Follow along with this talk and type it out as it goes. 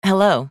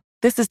Hello,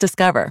 this is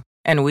Discover,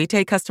 and we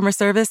take customer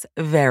service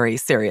very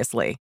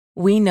seriously.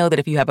 We know that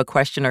if you have a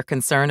question or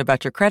concern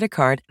about your credit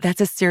card,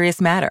 that's a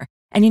serious matter,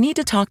 and you need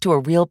to talk to a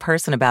real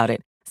person about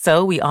it.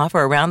 So we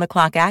offer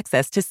around-the-clock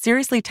access to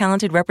seriously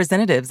talented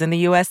representatives in the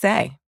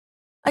USA.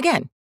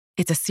 Again,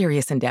 it's a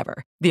serious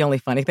endeavor. The only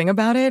funny thing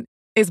about it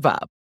is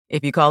Bob.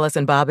 If you call us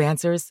and Bob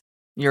answers,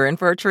 you're in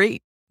for a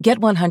treat. Get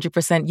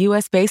 100%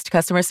 US-based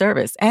customer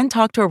service and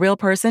talk to a real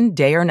person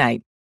day or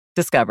night.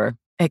 Discover.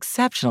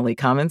 Exceptionally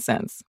common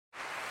sense.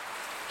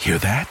 Hear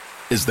that?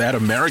 Is that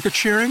America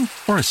cheering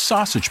or a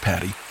sausage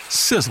patty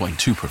sizzling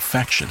to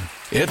perfection?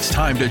 It's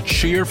time to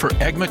cheer for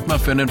Egg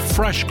McMuffin and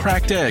fresh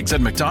cracked eggs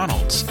at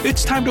McDonald's.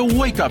 It's time to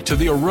wake up to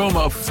the aroma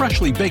of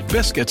freshly baked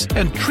biscuits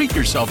and treat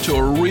yourself to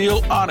a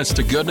real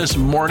honest-to-goodness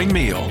morning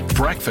meal.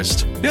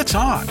 Breakfast. It's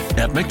on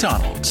at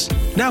McDonald's.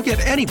 Now get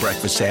any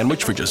breakfast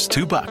sandwich for just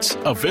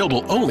 $2.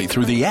 Available only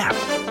through the app.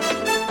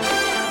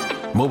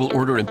 Mobile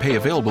order and pay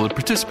available at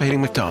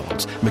participating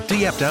McDonald's.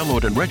 McD app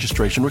download and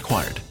registration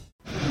required.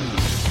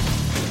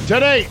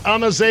 Today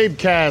on the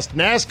CzabeCast,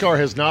 NASCAR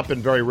has not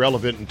been very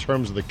relevant in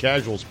terms of the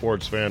casual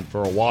sports fan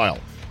for a while.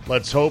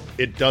 Let's hope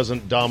it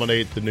doesn't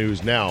dominate the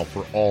news now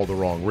for all the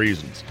wrong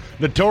reasons.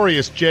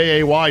 Notorious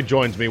J.A.Y.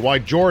 joins me. Why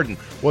Jordan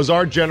was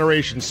our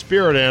generation's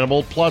spirit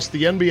animal, plus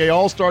the NBA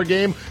All-Star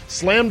Game,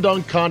 Slam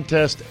Dunk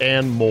Contest,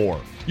 and more.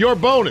 Your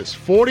bonus,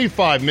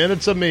 45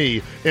 minutes of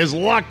me, is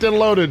locked and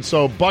loaded,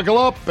 so buckle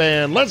up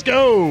and let's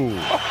go!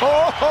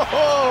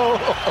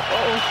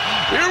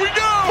 Here we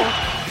go!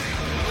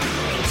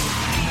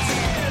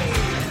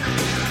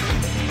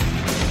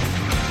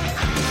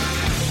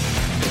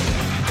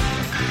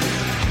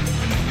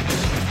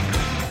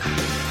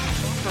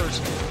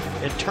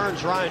 It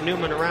turns Ryan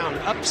Newman around.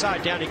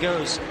 Upside down he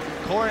goes.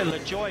 Corey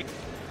LaJoie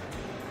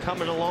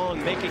coming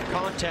along, making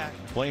contact.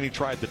 Blaney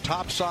tried the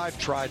top side,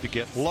 tried to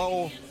get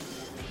low.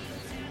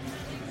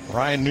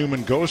 Ryan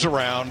Newman goes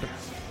around,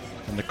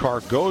 and the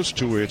car goes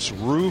to its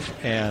roof,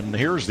 and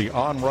here's the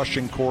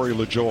on-rushing Corey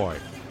LaJoie,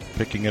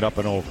 picking it up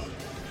and over.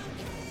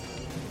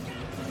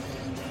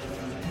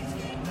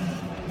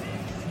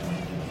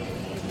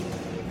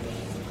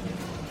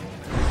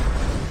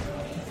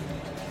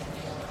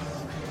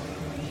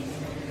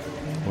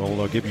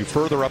 We'll give you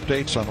further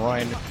updates on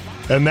Ryan.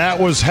 And that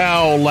was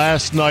how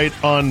last night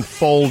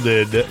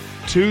unfolded.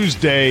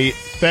 Tuesday,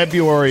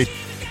 February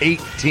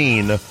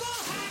 18,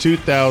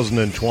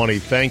 2020.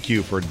 Thank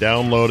you for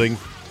downloading.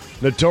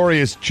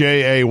 Notorious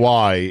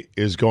J.A.Y.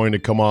 is going to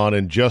come on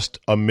in just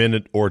a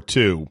minute or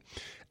two.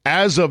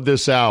 As of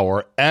this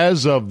hour,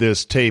 as of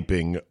this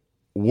taping,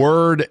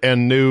 word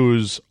and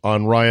news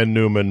on Ryan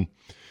Newman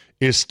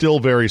is still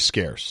very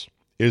scarce,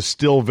 is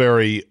still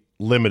very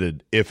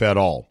limited, if at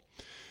all.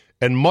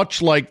 And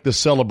much like the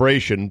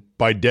celebration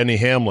by Denny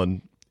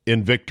Hamlin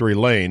in Victory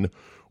Lane,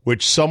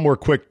 which some were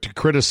quick to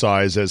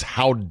criticize as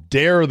how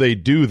dare they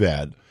do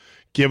that,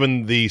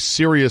 given the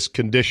serious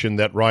condition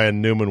that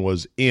Ryan Newman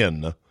was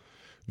in,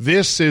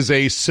 this is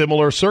a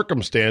similar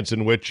circumstance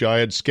in which I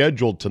had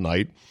scheduled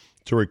tonight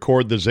to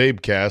record the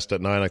CzabeCast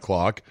at 9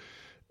 o'clock,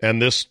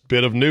 and this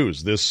bit of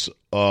news, this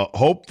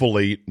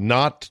hopefully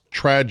not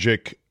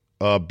tragic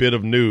bit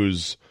of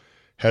news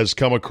has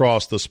come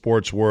across the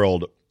sports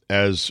world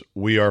as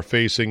we are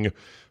facing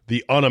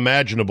the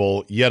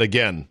unimaginable yet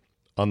again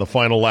on the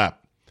final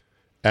lap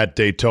at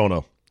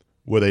Daytona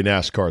with a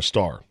NASCAR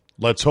star.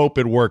 Let's hope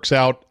it works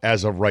out.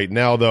 As of right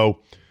now,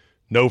 though,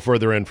 no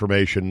further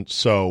information,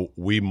 so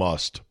we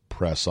must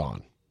press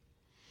on.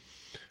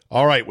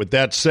 All right, with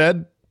that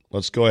said,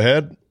 let's go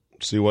ahead,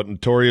 see what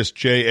Notorious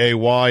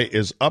J.A.Y.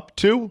 is up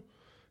to.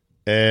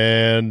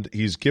 And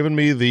he's given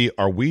me the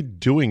 "Are we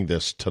doing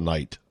this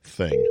tonight?"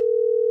 thing.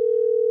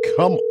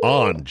 Come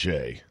on,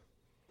 Jay.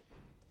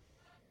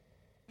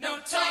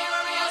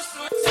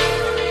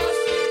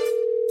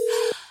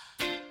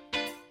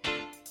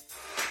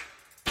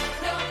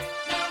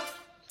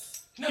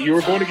 You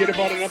were going to get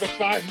about another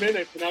 5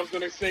 minutes, and I was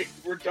going to say,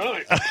 we're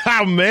done.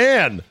 Oh,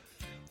 man.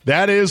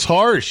 That is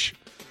harsh.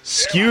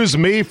 Excuse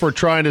me for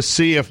trying to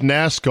see if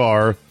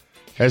NASCAR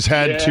has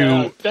had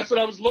to... That's what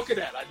I was looking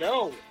at. I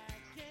know.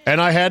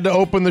 And I had to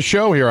open the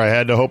show here. I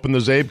had to open the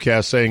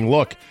CzabeCast saying,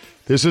 look,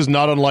 this is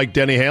not unlike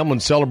Denny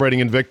Hamlin celebrating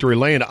in Victory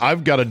Lane.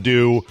 I've got to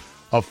do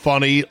a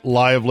funny,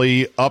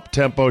 lively,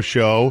 up-tempo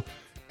show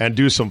and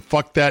do some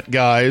fuck that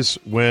guys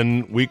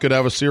when we could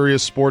have a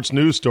serious sports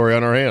news story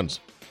on our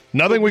hands.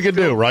 Nothing we could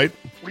do, right?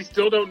 We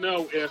still don't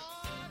know if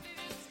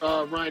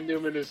Ryan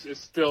Newman is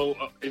still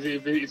is he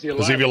alive?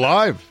 Is he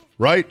alive?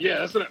 Right? Yeah,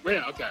 that's what.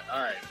 Yeah, okay,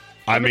 all right.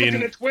 I'm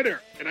looking at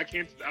Twitter and I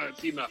can't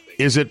see nothing.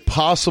 Is it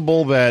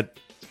possible that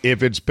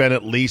if it's been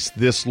at least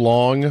this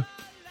long,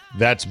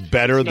 that's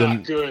better it's than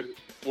not good?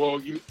 Well,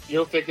 you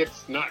don't think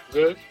it's not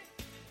good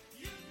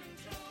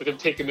for them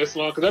taking this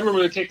long? Because I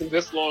remember they're taking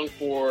this long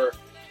for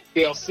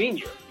Dale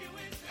Sr.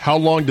 How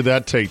long did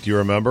that take? Do you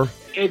remember?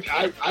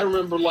 I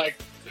remember like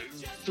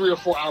 3 or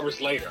 4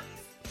 hours later.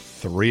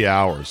 3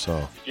 hours,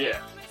 huh? Yeah.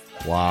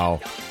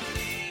 Wow.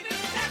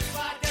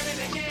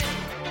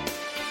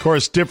 Of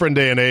course, different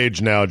day and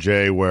age now,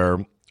 Jay,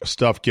 where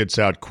stuff gets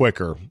out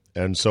quicker,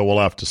 and so we'll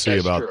have to see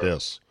That's about true.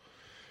 this.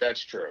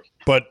 That's true.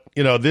 But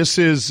this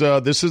is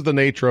the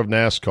nature of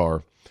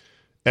NASCAR.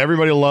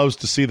 Everybody loves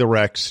to see the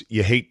wrecks.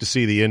 You hate to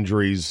see the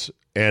injuries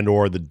and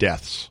or the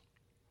deaths,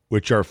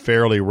 which are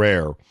fairly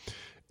rare.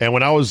 And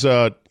when I was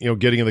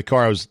getting in the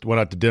car, I went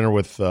out to dinner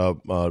with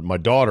my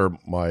daughter,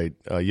 my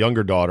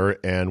younger daughter,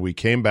 and we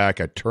came back.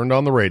 I turned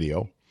on the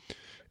radio,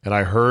 and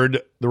I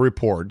heard the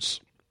reports.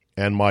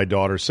 And my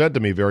daughter said to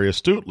me very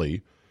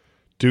astutely,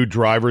 "Do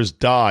drivers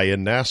die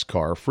in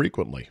NASCAR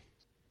frequently?"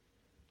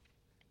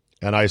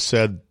 And I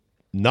said,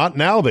 "Not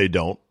now. They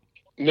don't."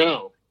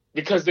 No,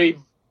 because they've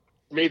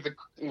made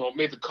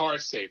the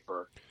cars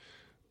safer.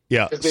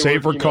 Yeah,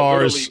 safer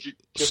cars,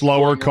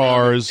 slower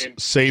cars,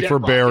 safer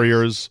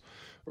barriers,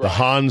 the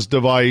Hans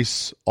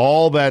device,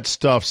 all that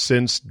stuff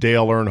since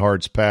Dale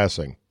Earnhardt's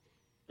passing.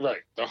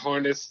 Right. The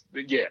harness,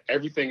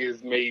 everything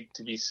is made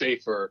to be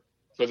safer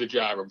for the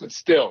driver. But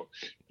still,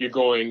 you're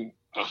going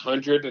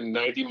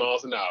 190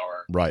 miles an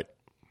hour. Right.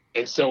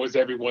 And so is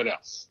everyone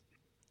else.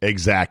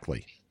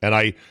 Exactly. And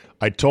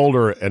I told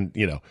her, and,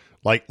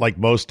 like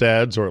most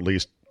dads, or at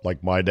least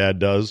like my dad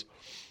does,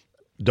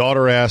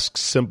 daughter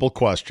asks simple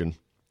question.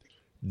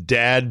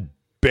 Dad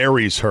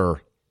buries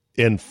her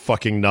in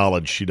fucking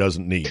knowledge she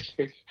doesn't need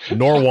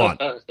nor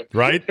want.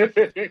 Right?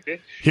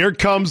 Here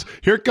comes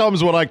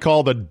what I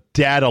call the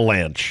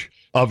datalanche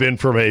of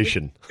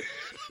information.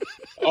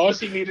 All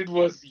she needed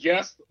was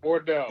yes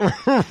or no.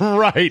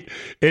 Right.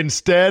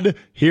 Instead,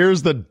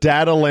 here's the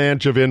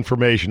datalanche of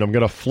information. I'm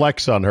going to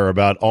flex on her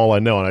about all I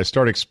know. And I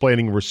start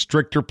explaining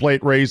restrictor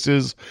plate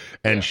races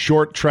and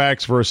short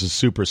tracks versus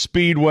super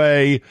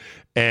speedway.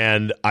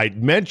 And I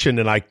mentioned,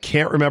 and I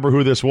can't remember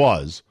who this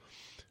was,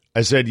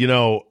 I said,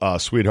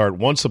 sweetheart,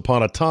 once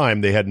upon a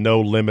time, they had no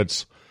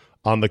limits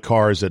on the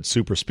cars at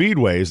super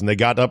speedways, and they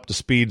got up to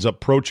speeds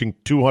approaching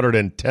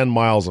 210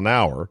 miles an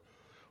hour,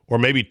 or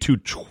maybe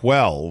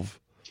 212.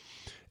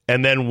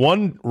 And then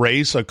one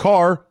race, a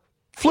car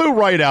flew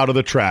right out of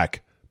the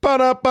track.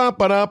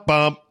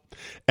 Ba-da-bump.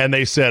 And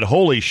they said,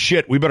 holy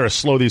shit, we better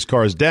slow these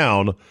cars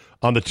down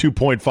on the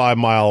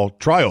 2.5-mile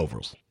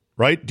tryovers.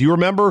 Right? Do you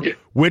remember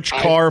which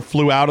car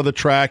flew out of the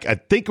track? I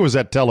think it was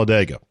at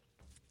Talladega.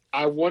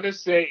 I want to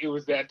say it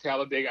was at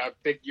Talladega. I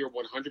think you're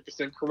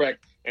 100%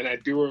 correct, and I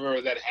do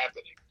remember that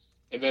happening.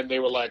 And then they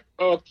were like,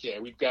 okay,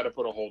 we've got to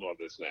put a hold on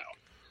this now.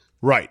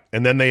 Right.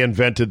 And then they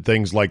invented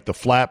things like the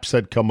flaps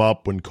that come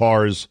up when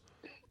cars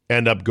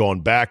end up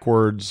going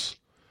backwards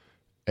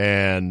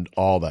and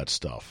all that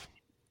stuff.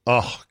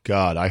 Oh,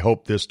 God, I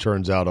hope this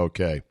turns out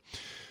okay.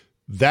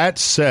 That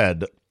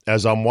said,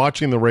 as I'm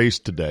watching the race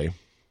today,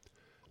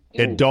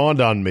 it dawned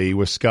on me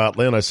with Scott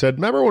Lynn. I said,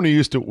 remember when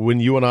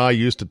you and I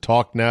used to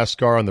talk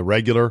NASCAR on the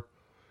regular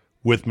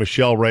with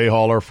Michelle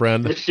Rahal, our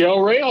friend? Michelle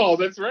Rahal,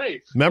 that's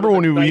right. Remember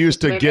when we used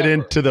to get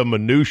into the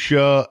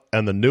minutia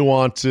and the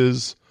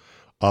nuances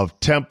of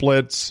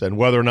templates and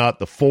whether or not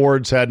the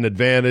Fords had an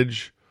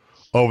advantage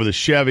over the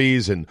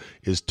Chevys, and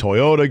is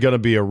Toyota going to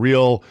be a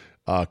real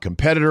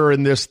competitor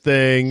in this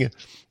thing?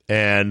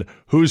 And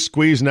who's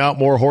squeezing out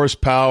more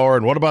horsepower?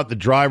 And what about the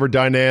driver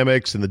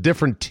dynamics and the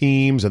different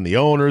teams and the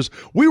owners?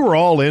 We were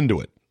all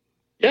into it.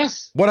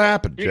 Yes. What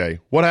happened, Jay?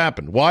 What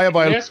happened? Why have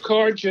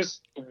NASCAR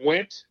just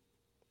went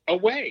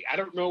away. I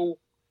don't know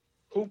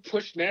who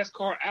pushed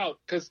NASCAR out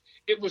because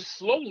it was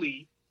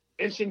slowly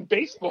inching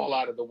baseball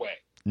out of the way.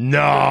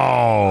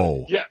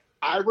 No. Yeah,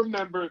 I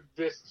remember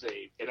this,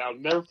 Zabe, and I'll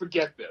never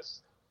forget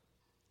this.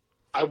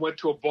 I went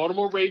to a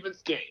Baltimore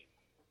Ravens game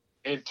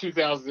in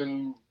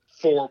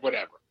 2004,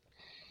 whatever.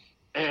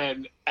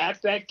 And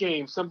at that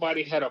game,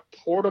 somebody had a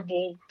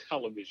portable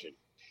television.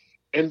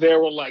 And there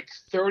were like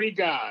 30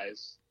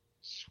 guys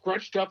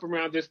scrunched up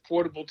around this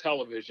portable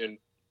television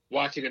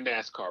watching a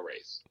NASCAR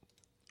race.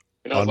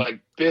 And I was like,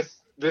 this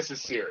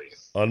is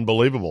serious.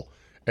 Unbelievable.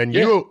 And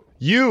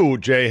you,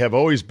 Jay, have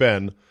always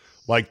been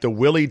like the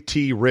Willie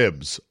T.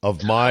 Ribs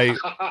of my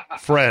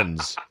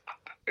friends.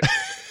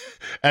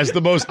 as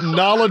the most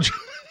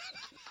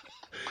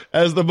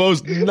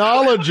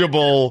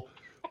knowledgeable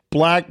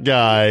black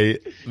guy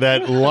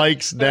that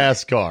likes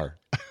NASCAR.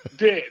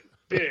 Did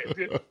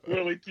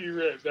Willie T.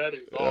 Ribs. That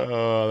is awesome.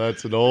 Oh,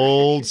 that's an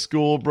old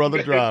school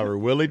brother driver.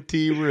 Willie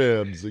T.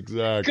 Ribs,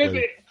 exactly.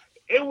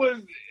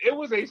 Because it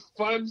was a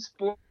fun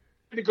sport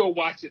to go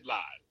watch it live.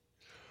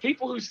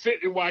 People who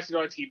sit and watch it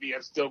on TV,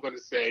 I'm still going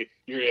to say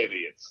you're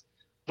idiots.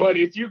 But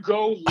if you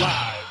go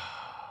live,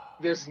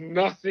 there's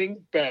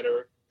nothing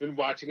better than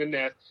watching a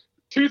NASCAR.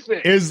 Two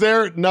things. Is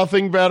there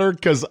nothing better?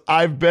 Because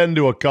I've been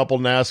to a couple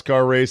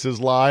NASCAR races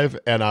live,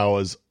 and I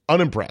was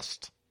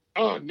unimpressed.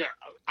 Oh, no.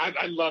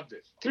 I loved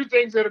it. Two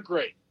things that are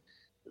great.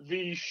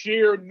 The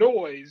sheer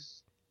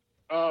noise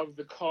of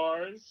the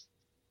cars,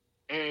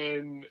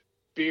 and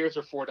beers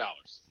are $4.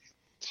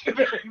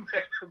 There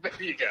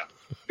you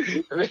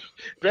go.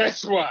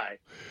 That's why.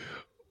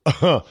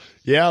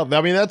 Yeah,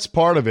 I mean, that's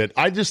part of it.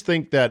 I just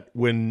think that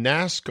when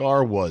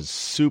NASCAR was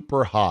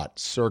super hot,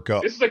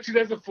 circa... This is like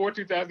 2004,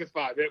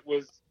 2005. It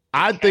was...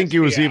 I think it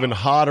was even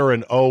hotter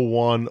in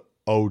 01,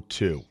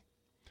 02.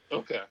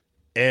 Okay.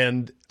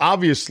 And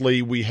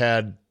obviously we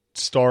had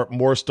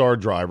more star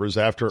drivers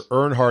after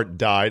Earnhardt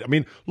died. I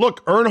mean,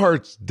 look,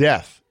 Earnhardt's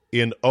death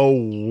in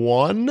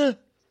 2001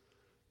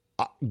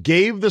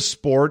 gave the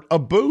sport a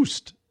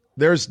boost.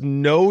 There's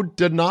no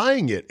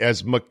denying it.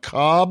 As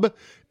macabre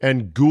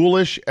and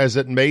ghoulish as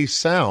it may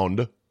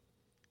sound,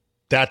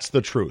 that's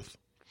the truth.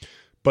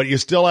 But you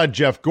still had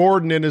Jeff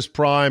Gordon in his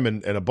prime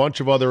and a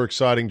bunch of other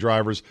exciting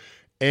drivers.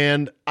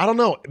 And I don't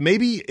know,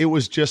 maybe it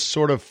was just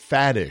sort of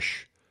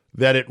faddish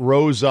that it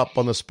rose up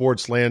on the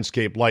sports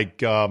landscape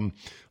like it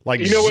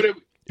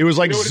was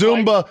like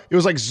Zumba. It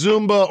was like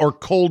Zumba or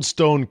Cold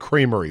Stone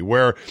Creamery,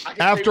 where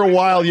after a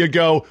while you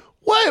go,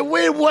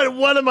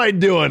 what am I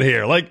doing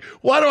here? Like,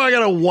 why do I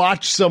got to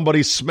watch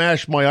somebody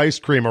smash my ice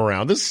cream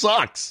around? This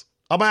sucks.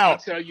 I'm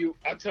out.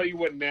 I'll tell you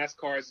what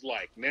NASCAR is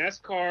like.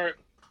 NASCAR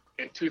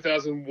in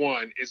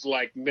 2001 is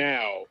like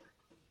now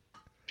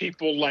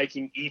people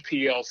liking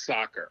EPL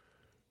soccer.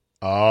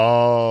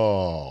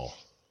 Oh.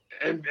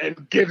 And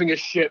giving a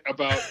shit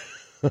about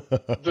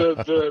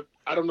the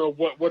I don't know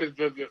what is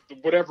the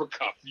whatever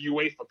cup,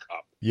 UEFA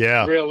Cup.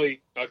 Yeah.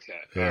 Really? Okay.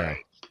 Yeah. All right.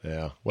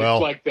 Yeah. Well,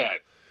 it's like that.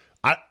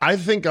 I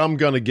think I'm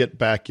going to get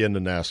back into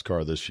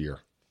NASCAR this year.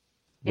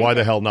 Why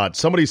the hell not?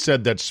 Somebody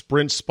said that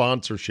Sprint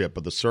sponsorship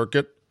of the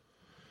circuit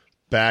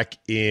back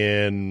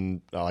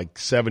in like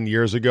 7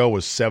 years ago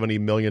was $70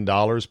 million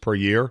per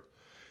year.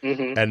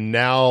 Mm-hmm. And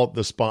now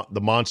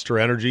the Monster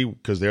Energy,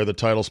 because they're the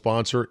title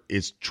sponsor,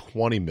 is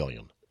 $20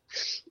 million.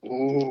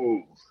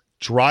 Ooh.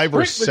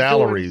 Driver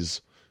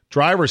salaries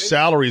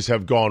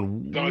have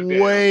gone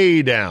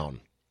way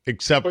down,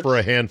 except for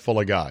a handful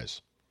of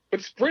guys.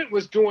 But Sprint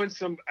was doing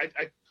some.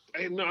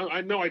 I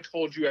know. I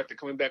told you after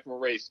coming back from a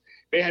race,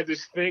 they had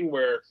this thing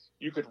where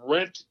you could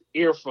rent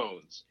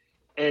earphones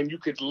and you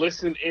could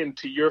listen in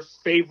to your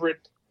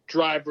favorite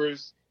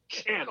driver's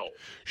channel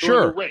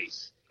during the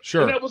race.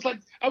 Sure. And I was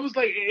like,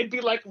 it'd be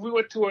like if we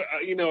went to a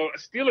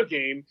Steeler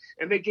game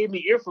and they gave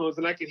me earphones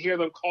and I could hear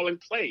them calling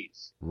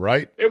plays.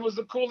 Right. It was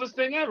the coolest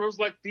thing ever. It was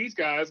like these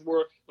guys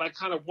were like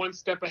kind of one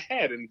step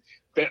ahead, and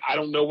then I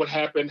don't know what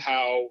happened,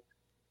 how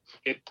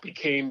it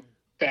became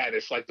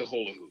faddish like the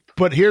hula hoop.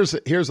 But here's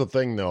the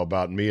thing though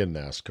about me and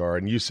NASCAR,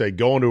 and you say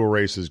going to a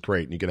race is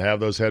great, and you can have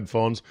those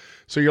headphones.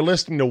 So you're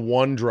listening to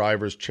one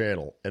driver's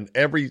channel, and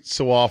every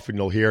so often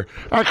you'll hear,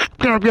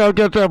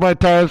 get my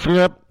tires,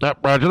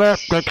 roger that.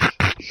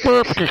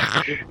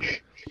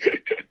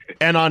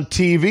 And on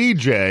TV,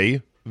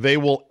 Jay, they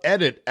will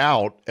edit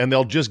out and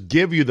they'll just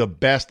give you the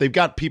best. They've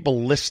got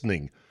people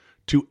listening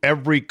to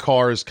every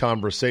car's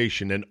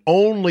conversation, and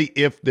only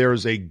if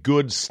there's a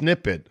good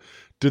snippet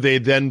do they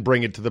then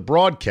bring it to the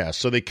broadcast.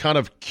 So they kind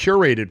of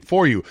curate it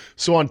for you.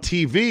 So on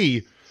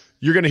TV,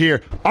 you're going to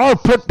hear, I'll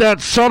put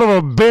that son of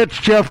a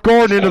bitch Jeff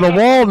Gordon into the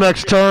wall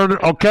next turn,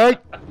 okay?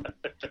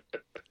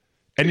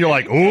 And you're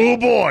like, oh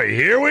boy,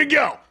 here we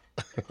go.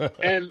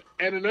 and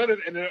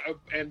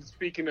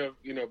speaking of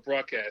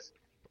broadcast,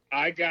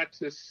 I got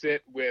to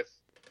sit with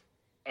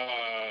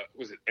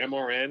was it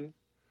MRN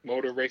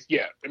Motor Race?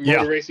 Yeah,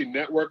 Motor Racing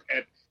Network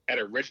at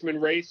a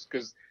Richmond race,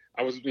 because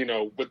I was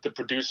with the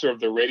producer of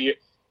the radio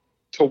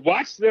to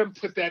watch them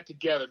put that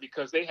together,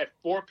 because they had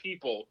 4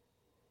 people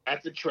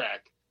at the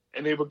track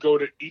and they would go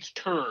to each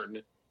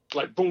turn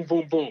like boom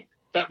boom boom.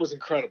 That was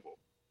incredible.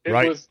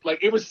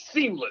 It was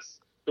seamless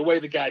the way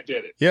the guy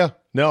did it. Yeah.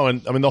 No,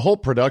 and I mean, the whole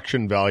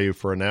production value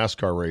for a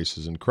NASCAR race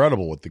is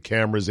incredible, with the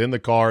cameras in the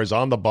cars,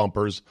 on the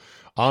bumpers,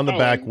 on the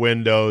back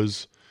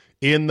windows,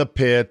 in the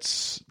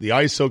pits, the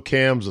ISO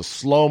cams, the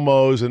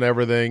slow-mos and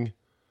everything.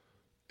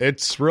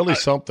 It's really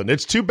something.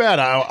 It's too bad.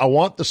 I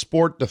want the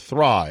sport to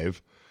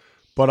thrive,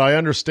 but I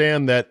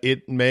understand that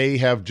it may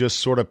have just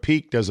sort of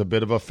peaked as a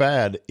bit of a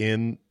fad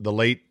in the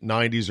late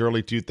 90s,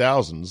 early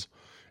 2000s,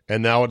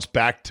 and now it's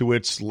back to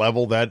its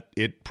level that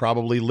it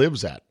probably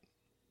lives at.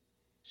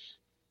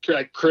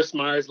 Like Chris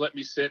Myers let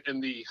me sit in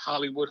the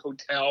Hollywood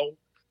Hotel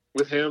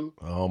with him.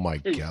 Oh my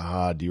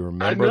God! Do you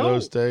remember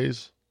those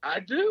days? I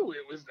do.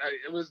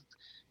 It was.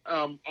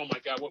 Oh my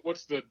God!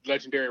 What's the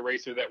legendary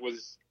racer that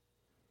was?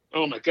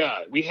 Oh my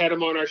God! We had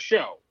him on our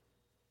show.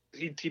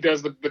 He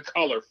does the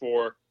color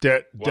for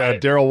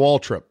Darrell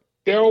Waltrip.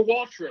 Darrell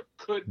Waltrip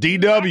could DW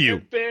not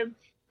have been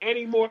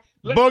anymore.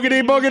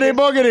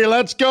 Boogity!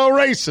 Let's go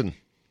racing.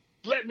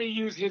 Let me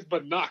use his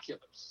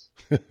binoculars.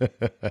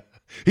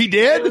 He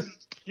did.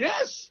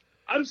 Yes,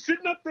 I'm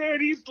sitting up there,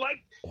 and he's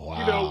like,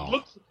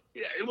 look.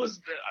 Yeah, it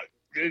was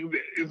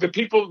the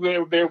people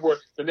there were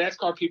the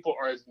NASCAR people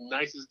are as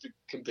nice as they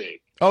can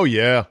be. Oh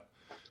yeah,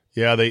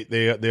 yeah.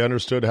 They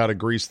understood how to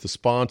grease the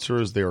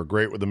sponsors. They were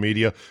great with the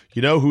media.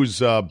 You know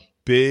who's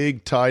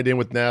big tied in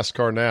with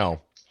NASCAR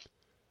now,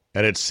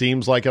 and it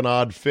seems like an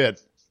odd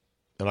fit.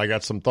 And I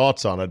got some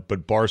thoughts on it,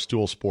 but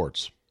Barstool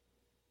Sports.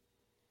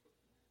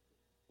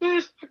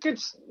 I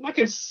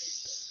could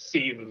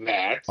see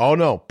that. Oh,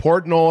 no.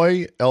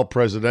 Portnoy, El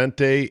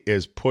Presidente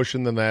is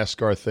pushing the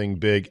NASCAR thing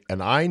big,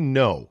 and I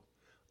know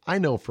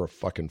for a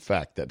fucking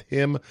fact that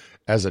him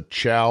as a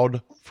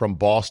Chowd from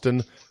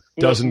Boston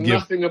knows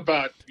nothing,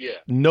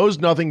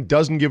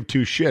 doesn't give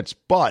two shits.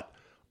 But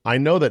I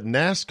know that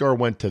NASCAR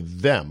went to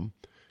them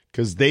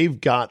because they've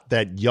got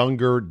that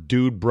younger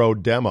dude bro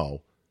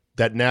demo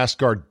that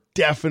NASCAR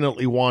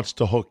definitely wants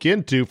to hook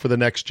into for the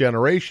next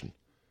generation.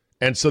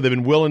 And so they've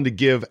been willing to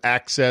give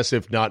access,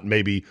 if not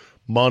maybe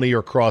money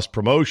or cross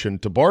promotion,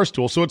 to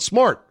Barstool. So it's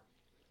smart.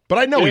 But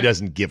I know he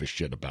doesn't give a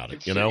shit about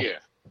it, you know? Yeah.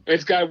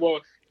 It's got,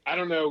 well, I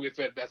don't know if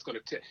that's going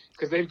to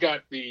because they've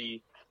got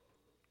the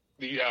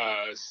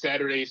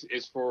Saturdays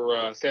is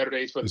for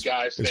Saturdays for the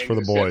guys. It's for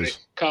the boys.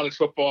 Saturday, college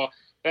football.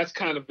 That's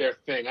kind of their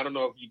thing. I don't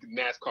know if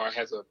NASCAR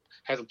has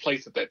a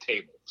place at that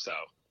table. So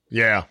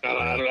yeah,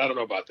 I don't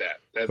know about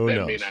that. That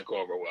may not go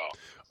over well.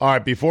 All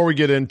right, before we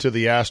get into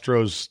the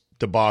Astros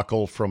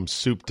debacle from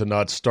soup to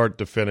nuts, start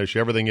to finish,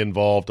 everything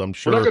involved, I'm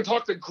sure. We're not going to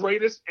talk the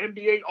greatest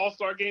NBA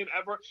All-Star game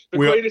ever,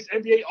 greatest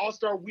NBA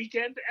All-Star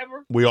weekend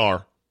ever? We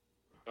are.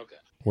 Okay.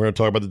 We're going to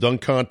talk about the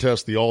dunk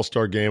contest, the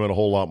All-Star game, and a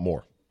whole lot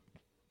more.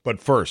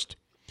 But first,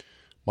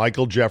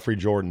 Michael Jeffrey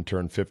Jordan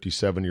turned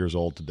 57 years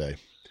old today.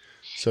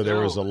 So there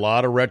was a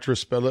lot of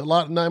retrospect.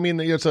 I mean,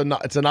 it's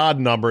an odd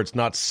number. It's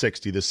not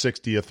 60. The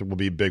 60th will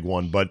be a big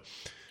one. But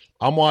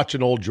I'm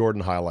watching old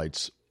Jordan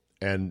highlights,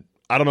 and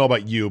I don't know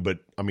about you, but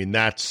I mean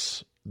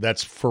that's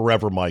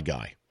forever my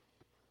guy.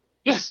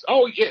 Yes.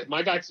 Oh, yeah,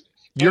 my guy.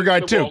 Your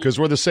guy too, because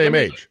we're the same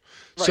age.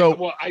 Right. So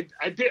well,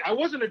 I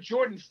wasn't a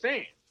Jordan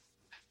fan,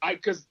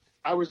 because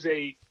I was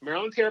a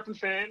Maryland Terrapin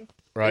fan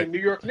and a New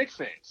York Knicks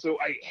fan. So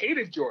I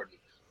hated Jordan,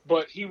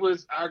 but he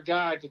was our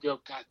guy to go,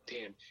 God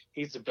damn,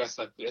 he's the best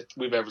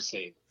we've ever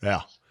seen.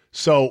 Yeah.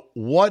 So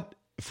what,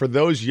 for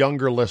those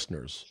younger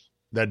listeners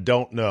that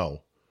don't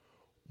know,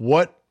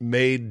 what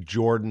made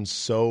Jordan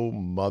so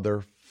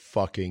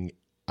motherfucking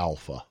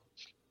alpha?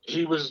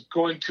 He was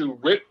going to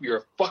rip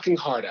your fucking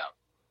heart out.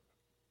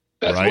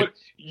 That's right. What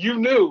you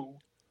knew.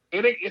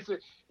 And if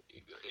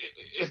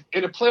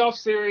in a playoff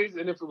series,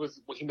 and if it was,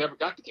 well, he never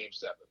got to Game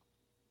 7.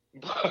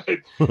 But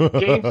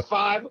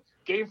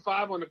Game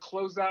 5 on the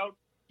closeout,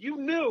 you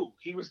knew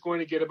he was going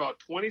to get about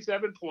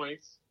 27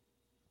 points,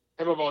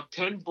 have about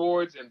 10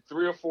 boards and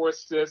 3 or 4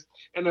 assists,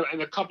 and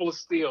a couple of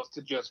steals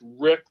to just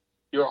rip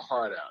your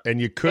heart out. And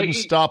you couldn't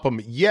stop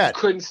him yet.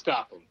 Couldn't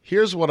stop him.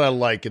 Here's what I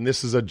like, and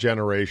this is a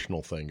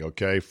generational thing,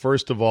 okay?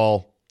 First of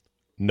all,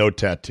 no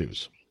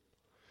tattoos.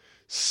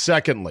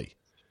 Secondly,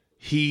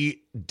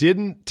 he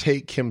didn't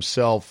take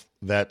himself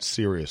that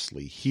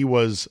seriously. He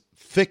was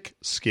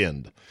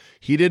thick-skinned.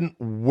 He didn't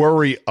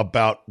worry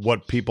about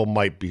what people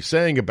might be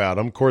saying about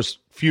him. Of course,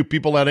 few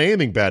people had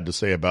anything bad to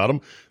say about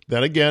him.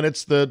 Then again,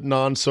 it's the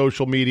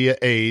non-social media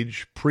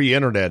age,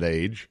 pre-internet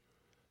age,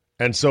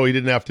 and so he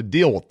didn't have to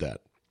deal with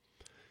that.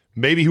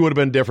 Maybe he would have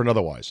been different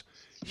otherwise.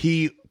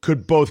 He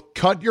could both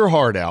cut your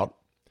heart out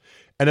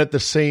and at the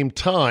same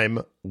time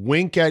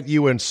wink at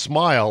you and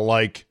smile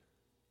like,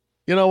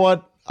 you know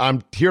what?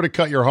 I'm here to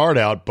cut your heart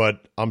out,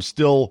 but I'm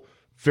still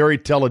very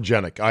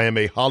telegenic. I am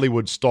a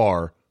Hollywood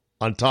star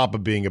on top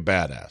of being a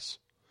badass.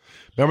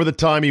 Remember the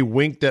time he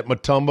winked at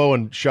Mutombo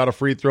and shot a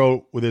free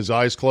throw with his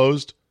eyes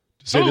closed?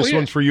 To say this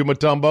one's for you,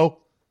 Mutombo?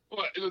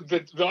 Well,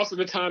 also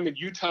the time in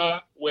Utah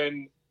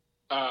when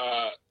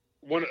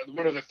one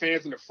of the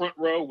fans in the front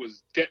row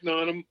was getting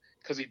on him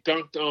because he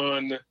dunked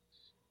on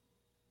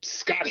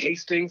Scott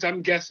Hastings,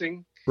 I'm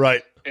guessing.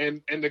 Right.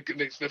 And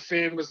the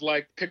fan was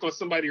like, pick on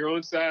somebody your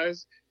own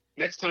size.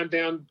 Next time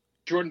down,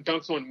 Jordan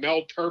dunks on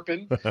Mel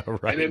Turpin.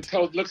 Right. And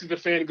then looks at the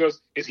fan and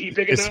goes, is he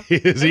big enough?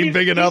 Is he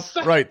big enough?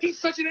 Right. He's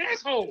such an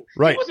asshole.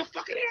 Right. He was a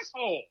fucking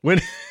asshole.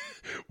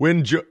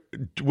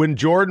 When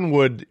Jordan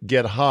would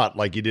get hot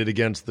like he did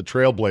against the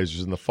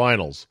Trailblazers in the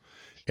finals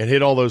and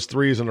hit all those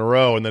threes in a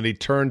row, and then he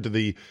turned to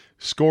the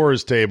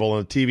scorer's table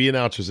and the TV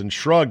announcers and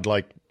shrugged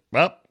like,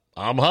 well,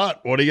 I'm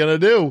hot. What are you going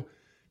to do?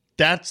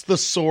 That's the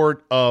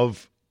sort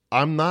of,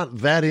 I'm not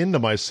that into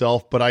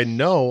myself, but I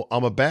know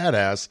I'm a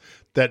badass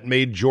that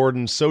made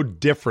Jordan so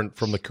different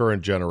from the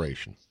current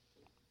generation.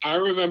 I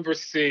remember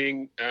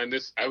seeing, and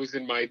I was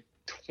in my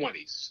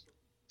 20s,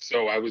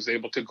 so I was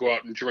able to go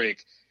out and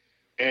drink.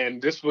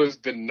 And this was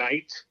the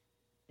night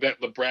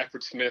that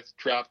LeBradford Smith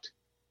dropped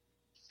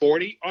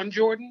 40 on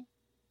Jordan.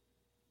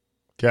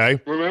 Okay.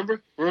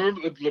 Remember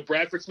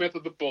LeBradford Smith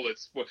of the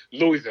Bullets,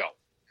 Louisville.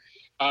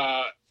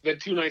 Then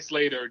 2 nights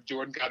later,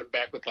 Jordan got him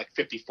back with like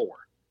 54.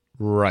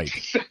 Right.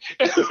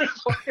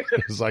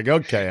 It's like,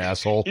 okay,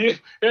 asshole. Yeah,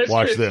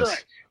 watch this.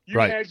 Right. You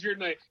had your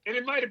night. And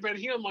it might have been,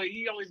 he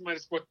only might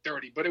have scored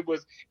 30, but it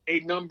was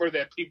a number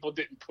that people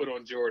didn't put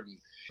on Jordan.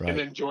 Right. And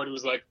then Jordan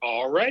was like,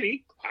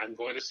 alrighty, I'm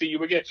going to see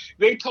you again.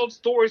 They told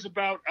stories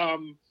about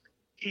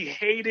he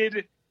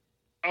hated,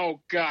 oh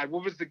God,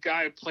 what was the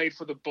guy who played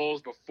for the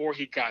Bulls before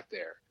he got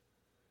there?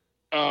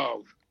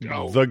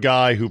 The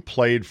guy who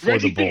played for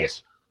the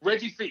Bulls.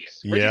 Reggie Theus.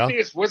 Yeah. Reggie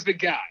Theus was the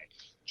guy.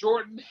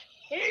 Jordan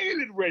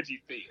hated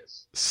Reggie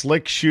Theus.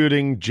 Slick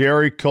shooting,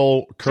 Jerry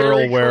curl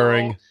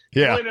wearing.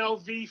 Yeah.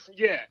 LV,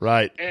 yeah.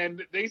 Right.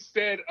 And they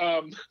said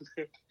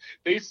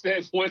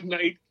one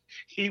night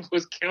he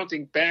was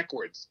counting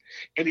backwards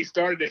and he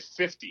started at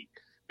 50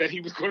 that he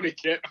was going to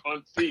get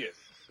on Theus.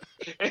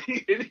 and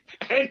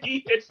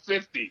he hit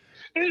 50.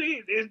 And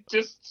it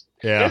just,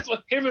 Yeah. that's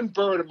like him and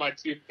Bird are my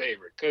two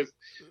favorite because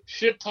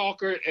shit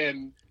talker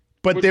and.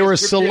 But they were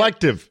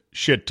selective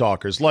shit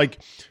talkers. Like,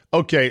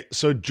 okay,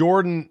 so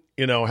Jordan,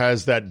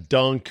 has that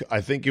dunk.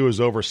 I think it was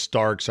over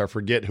Starks. I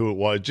forget who it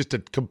was. Just a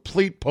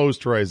complete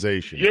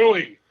posterization.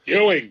 Ewing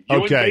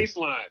Okay.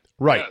 baseline.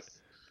 Right. Yes.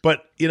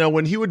 But,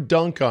 when he would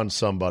dunk on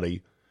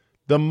somebody,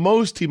 the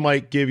most he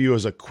might give you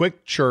is a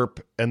quick chirp,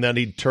 and then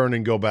he'd turn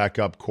and go back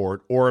up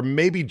court, or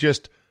maybe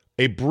just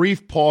a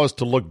brief pause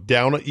to look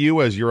down at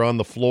you as you're on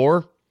the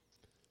floor,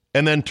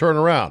 and then turn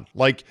around.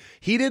 Like,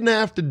 he didn't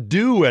have to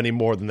do any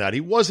more than that.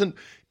 He wasn't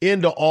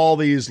into all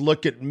these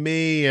look at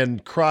me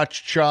and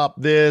crotch chop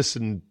this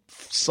and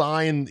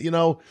sign,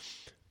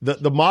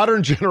 The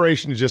modern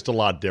generation is just a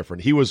lot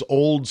different. He was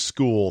old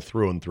school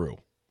through and through.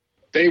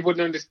 They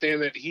wouldn't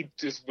understand that he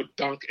just would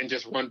dunk and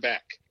just run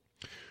back.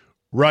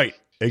 Right,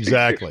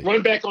 exactly.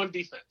 Run back on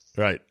defense.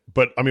 Right.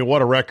 But,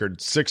 what a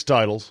record. 6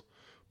 titles.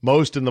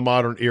 Most in the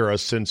modern era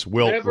since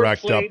Wilt Never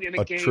racked up played in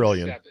a Game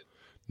trillion. 7.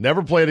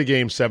 Never played a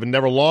Game 7.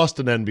 Never lost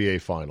an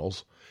NBA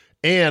Finals.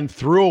 And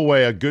threw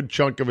away a good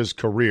chunk of his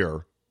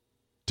career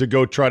to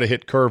go try to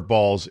hit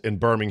curveballs in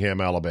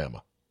Birmingham,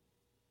 Alabama.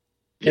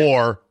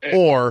 Yeah.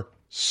 Or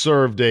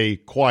served a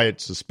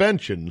quiet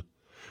suspension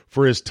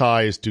for his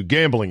ties to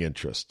gambling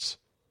interests.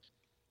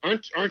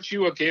 Aren't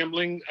you a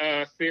gambling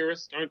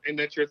theorist? Isn't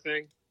that your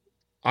thing?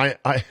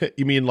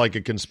 You mean like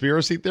a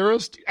conspiracy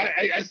theorist?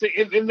 I say,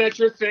 isn't that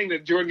your thing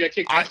that Jordan got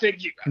kicked? I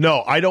think you.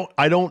 No, I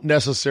don't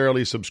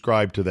necessarily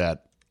subscribe to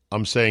that.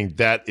 I'm saying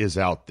that is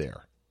out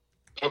there.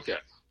 Okay.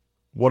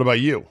 What about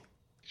you?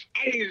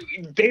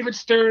 David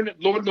Stern,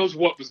 Lord knows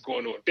what was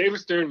going on. David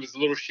Stern was a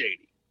little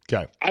shady.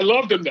 Okay. I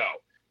loved him though.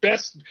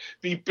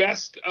 The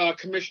best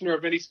commissioner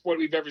of any sport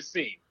we've ever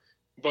seen,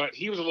 but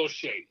he was a little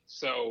shady.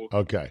 So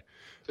okay.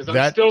 Because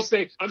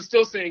I'm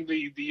still saying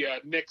the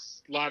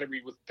Knicks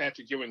lottery with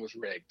Patrick Ewing was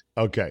rigged.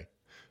 Okay.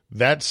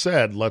 That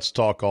said, let's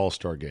talk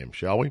All-Star Game,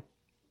 shall we?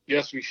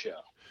 Yes, we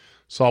shall.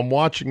 So I'm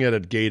watching it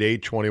at Gate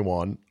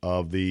 821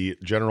 of the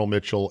General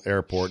Mitchell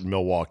Airport in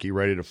Milwaukee,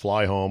 ready to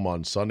fly home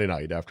on Sunday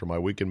night after my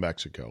week in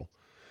Mexico.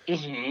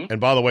 Mm-hmm.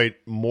 And by the way,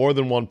 more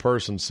than one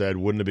person said,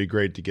 wouldn't it be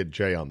great to get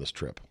Jay on this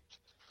trip?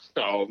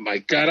 Oh, my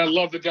God. I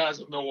love the guys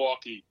in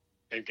Milwaukee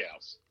and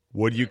gals.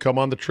 Would you come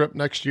on the trip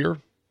next year?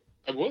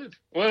 I would.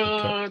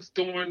 Well, It's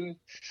during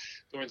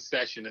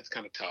session. It's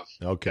kind of tough.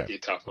 Okay. It'd be a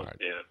tough one. Right.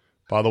 Yeah.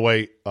 By the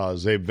way,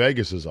 Zabe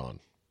Vegas is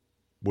on.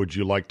 Would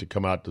you like to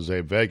come out to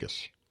Zabe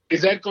Vegas?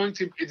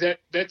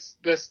 That's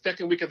the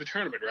second week of the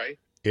tournament, right?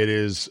 It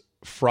is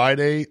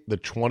Friday, the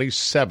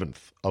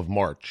 27th of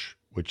March,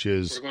 which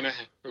is... We're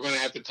gonna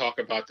have to talk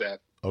about that.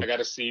 Okay. I got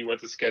to see what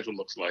the schedule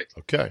looks like.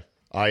 Okay.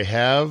 I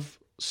have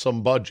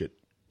some budget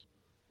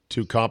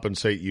to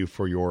compensate you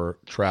for your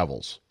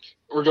travels.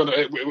 We're gonna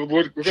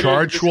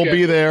Charge will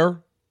be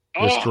there.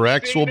 Mr.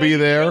 X will be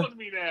there.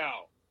 Me now.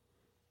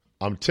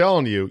 I'm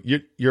telling you,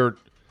 you're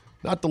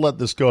not to let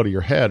this go to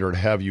your head or to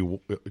have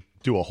you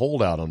do a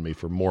holdout on me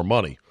for more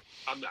money.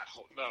 I'm not.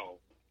 No.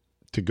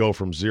 To go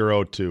from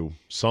 0 to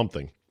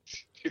something.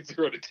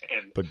 0 to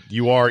 10. But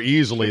you are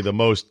easily the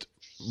most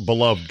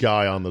beloved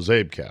guy on the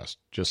CzabeCast.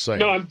 Just saying.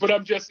 No,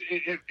 I'm just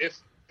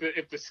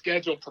if the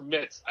schedule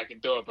permits, I can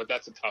do it. But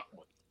that's a tough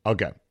one.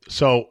 Okay,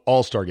 so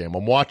All-Star Game.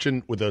 I'm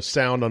watching with the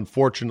sound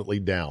unfortunately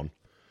down,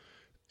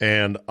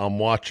 and I'm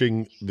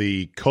watching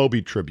the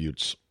Kobe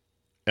tributes,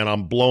 and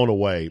I'm blown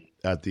away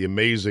at the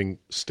amazing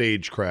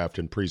stagecraft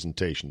and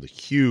presentation, the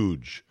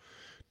huge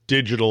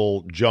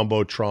digital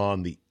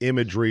jumbotron, the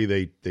imagery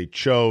they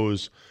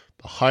chose,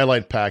 the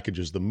highlight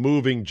packages, the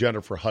moving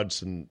Jennifer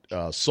Hudson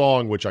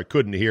song, which I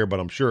couldn't hear,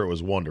 but I'm sure it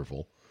was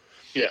wonderful.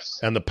 Yes.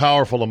 And the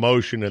powerful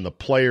emotion and the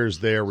players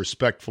there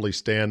respectfully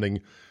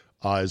standing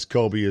as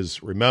Kobe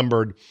is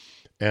remembered,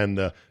 and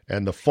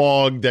the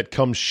fog that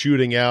comes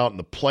shooting out, and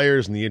the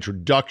players and the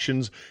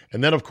introductions,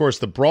 and then, of course,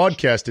 the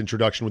broadcast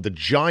introduction with the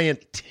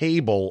giant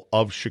table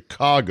of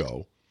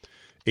Chicago,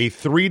 a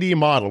 3D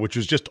model, which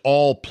was just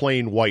all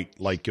plain white,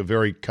 like a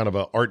very kind of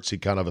a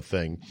artsy kind of a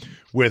thing,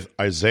 with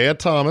Isaiah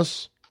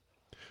Thomas,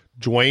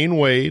 Dwayne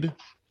Wade,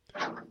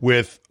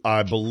 with,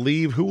 I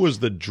believe, who was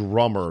the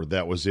drummer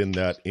that was in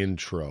that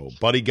intro?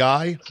 Buddy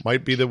Guy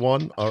might be the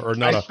one, or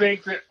not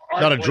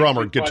not a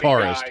drummer,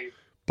 guitarist.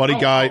 Buddy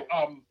Guy.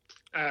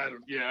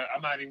 Yeah,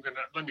 I'm not even gonna.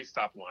 Let me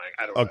stop lying.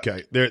 I don't.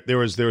 Okay, there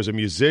was a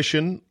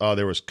musician.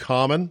 There was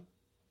Common.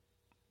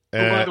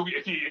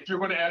 If you're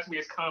going to ask me,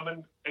 is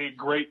Common a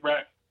great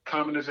rap?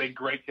 Common is a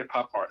great hip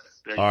hop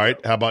artist. All right,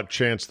 how about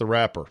Chance the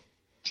Rapper?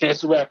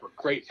 Chance the Rapper,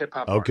 great hip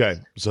hop artist.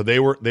 Okay, so they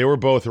were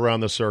both around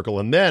the circle,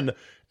 and then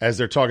as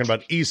they're talking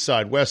about East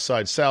Side, West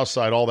Side, South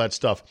Side, all that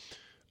stuff.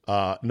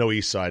 No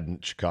East Side in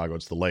Chicago,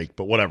 it's the lake,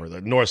 but whatever. The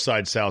North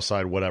Side, South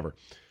Side, whatever.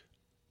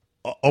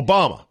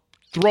 Obama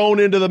thrown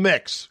into the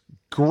mix.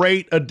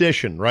 Great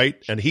addition, right?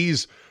 And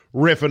he's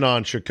riffing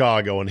on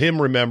Chicago and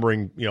him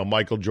remembering,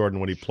 Michael Jordan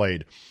when he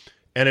played.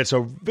 And it's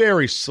a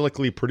very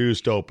slickly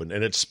produced open,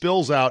 and it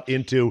spills out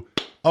into,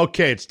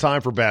 okay, it's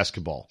time for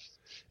basketball.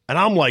 And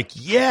I'm like,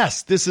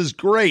 yes, this is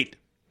great.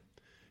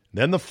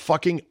 Then the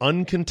fucking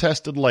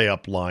uncontested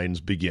layup lines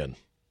begin.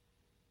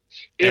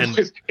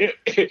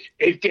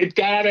 It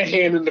got out of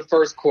hand in the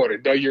first quarter.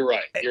 No, you're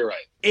right. You're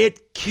right.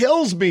 It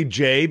kills me,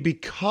 Jay,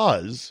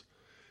 because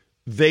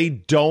they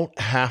don't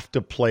have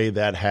to play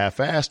that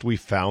half-assed. We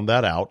found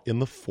that out in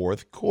the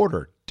fourth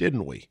quarter,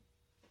 didn't we?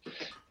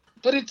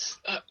 But it's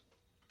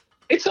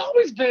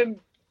always been,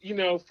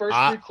 first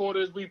three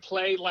quarters we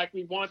play like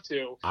we want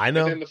to. I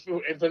know. And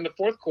then the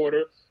fourth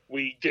quarter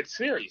we get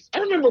serious. I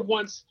remember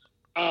once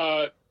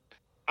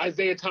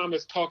Isaiah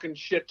Thomas talking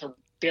shit to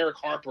Derek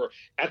Harper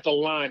at the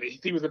line.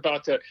 He was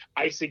about to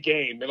ice a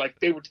game. And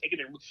they were taking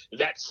it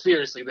that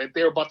seriously, that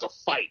they were about to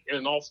fight in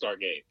an all-star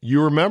game.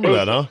 You remember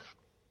that, huh?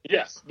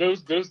 Yes,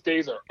 those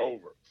days are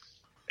over,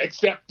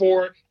 except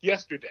for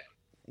yesterday.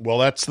 Well,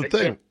 that's the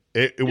thing.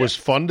 It was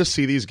fun to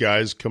see these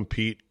guys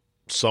compete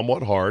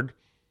somewhat hard,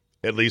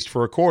 at least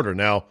for a quarter.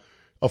 Now,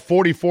 a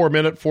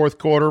 44-minute fourth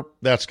quarter,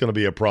 that's going to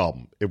be a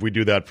problem if we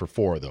do that for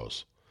 4 of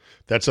those.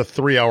 That's a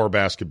 3-hour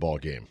basketball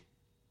game.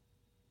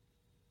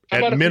 How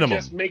about at minimum.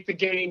 If we just make the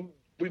game,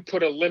 we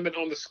put a limit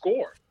on the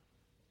score?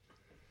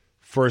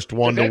 First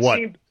one to what?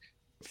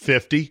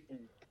 50?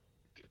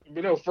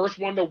 First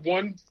one to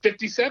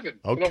 157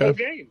 for the whole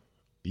game.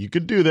 You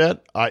could do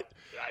that.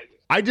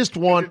 I just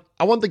want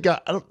the guy.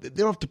 They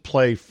don't have to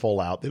play full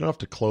out. They don't have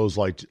to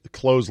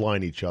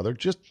clothesline each other.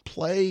 Just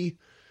play,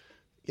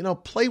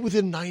 play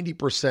within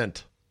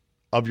 90%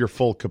 of your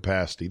full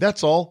capacity.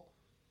 That's all.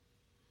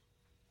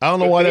 I don't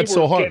know why that's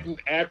so hard. Getting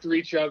after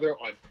each other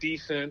on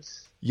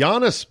defense.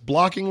 Giannis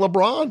blocking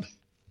LeBron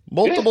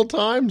multiple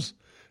times.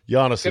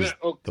 Giannis is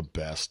the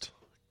best.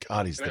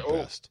 God, he's the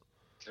best.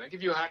 Can I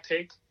give you a hot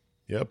take?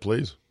 Yeah,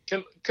 please.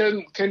 Can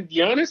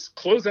Giannis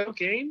close out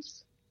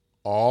games?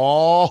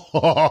 Oh,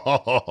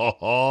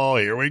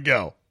 here we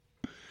go.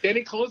 Can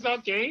he close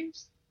out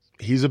games?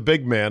 He's a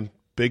big man.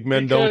 Big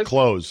men don't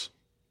close.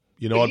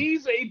 He's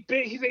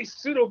a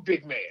pseudo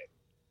big man.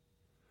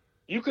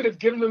 You could have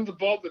given him the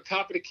ball at the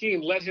top of the key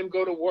and let him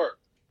go to work.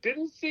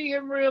 Didn't see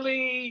him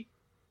really.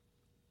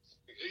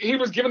 He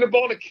was giving the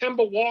ball to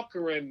Kemba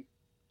Walker, and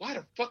why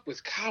the fuck was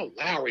Kyle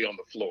Lowry on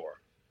the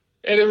floor?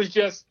 And it was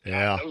just,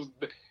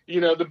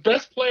 the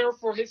best player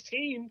for his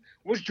team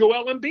was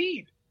Joel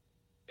Embiid.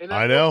 In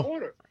that fourth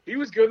quarter, he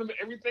was giving them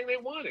everything they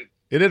wanted.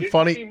 Isn't it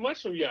funny? See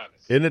much from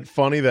Giannis. Isn't it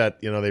funny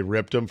that they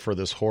ripped him for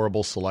this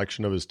horrible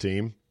selection of his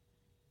team,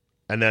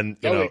 and then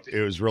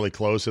it was really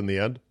close in the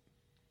end?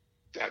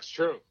 That's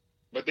true.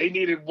 But they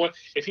needed one.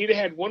 If he'd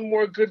had one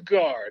more good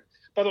guard.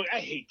 By the way, I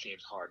hate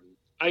James Harden.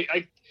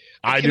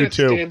 I do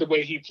too. Stand the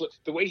way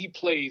he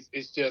plays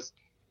is just,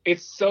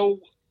 it's so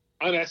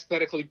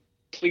unaesthetically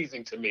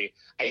pleasing to me.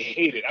 I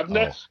hate it.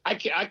 I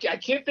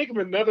can't think of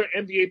another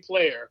NBA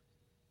player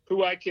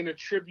who I can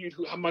attribute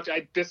how much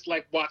I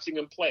dislike watching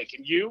him play.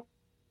 Can you?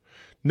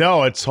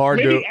 No, it's hard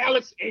to. Maybe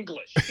Alex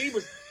English. He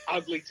was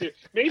ugly too.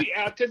 Maybe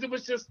because it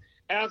was just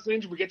Alex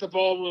English would get the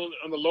ball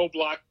on the low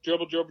block,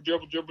 dribble.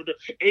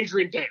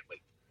 Adrian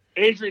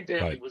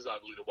Dantley was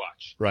ugly to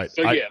watch. Right.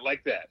 So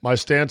like that. My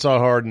stance on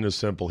Harden is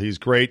simple. He's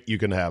great. You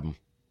can have him.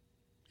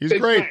 He's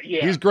great.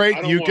 He's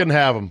great. You can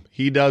have him.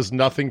 He does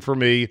nothing for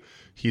me.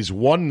 He's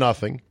won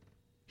nothing.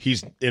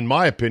 He's, in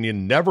my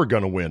opinion, never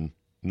going to win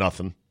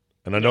nothing.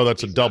 And I know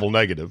that's a double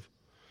negative.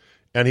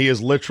 And he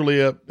is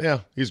literally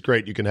he's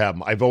great. You can have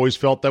him. I've always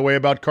felt that way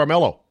about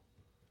Carmelo.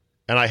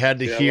 And I had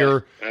to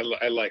hear. I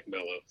like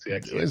Melo.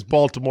 He's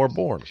Baltimore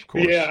born, of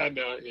course. Yeah, I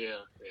know. Yeah.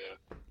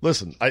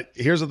 Listen,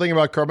 here's the thing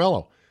about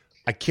Carmelo.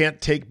 I can't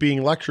take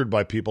being lectured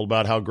by people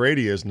about how great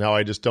he is and how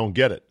I just don't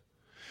get it.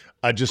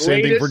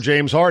 Same thing for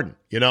James Harden.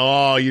 You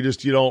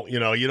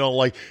don't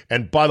like.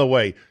 And by the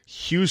way,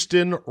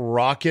 Houston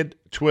Rocket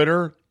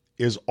Twitter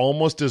is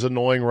almost as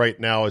annoying right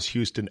now as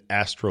Houston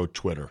Astro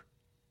Twitter.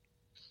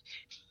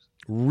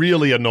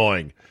 Really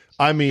annoying.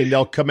 I mean,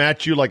 they'll come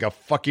at you like a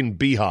fucking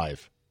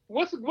beehive.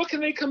 What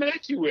can they come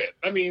at you with?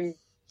 I mean,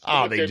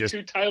 they just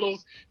 2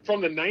 titles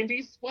from the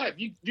 90s. What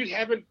you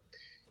haven't?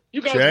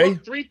 You guys Jay? won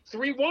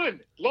 3-1,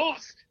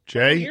 lost. Jay,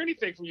 I don't hear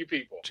anything from you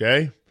people.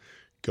 Jay,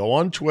 go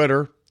on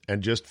Twitter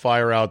and just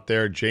fire out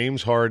there.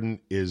 James Harden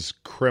is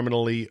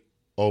criminally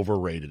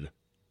overrated.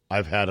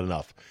 I've had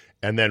enough.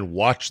 And then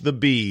watch the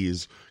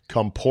bees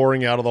come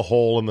pouring out of the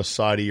hole in the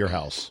side of your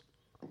house.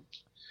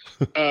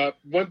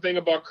 One thing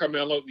about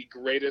Carmelo, the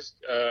greatest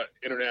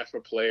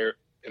international player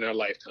in our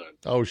lifetime.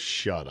 Oh,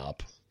 shut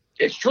up.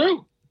 It's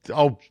true.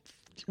 Oh,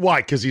 why?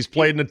 Because he's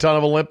played in a ton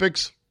of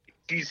Olympics?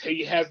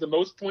 He has the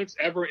most points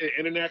ever in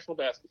international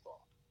basketball.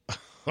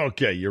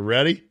 Okay, you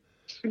ready?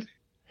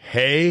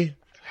 Hey,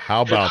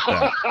 how about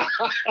that?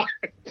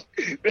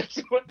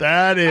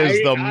 That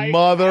is the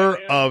mother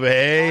of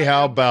hey,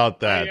 how about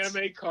that? I am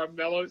a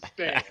Carmelo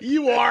stan.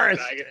 You are a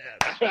stan.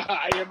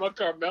 I am a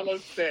Carmelo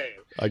stan.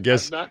 I'm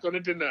not going to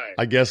deny it.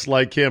 I guess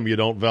like him, you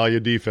don't value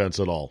defense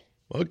at all.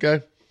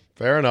 Okay,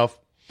 fair enough.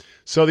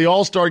 So the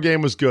All-Star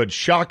game was good.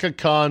 Shaka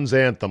Khan's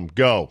anthem,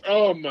 go.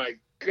 Oh, my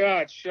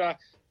God, Shaka.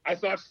 I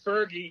thought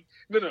Fergie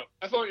 – no,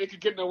 I thought it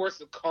could get no worse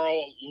than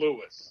Carl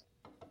Lewis.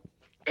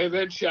 And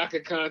then Shaka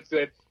Khan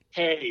said,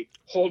 hey,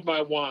 hold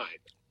my wine.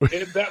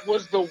 And that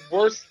was the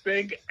worst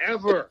thing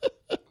ever.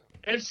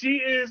 And she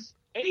is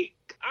an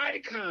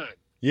icon.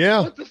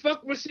 Yeah. What the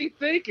fuck was she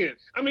thinking?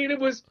 I mean, it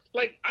was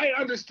like, I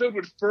understood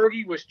what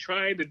Fergie was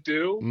trying to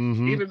do,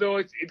 even though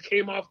it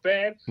came off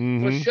bad.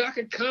 But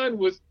Shaka Khan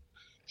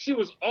she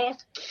was off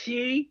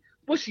key.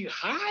 Was she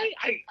high?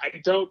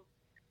 I don't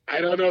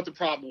know what the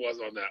problem was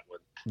on that one.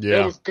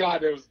 Yeah. It was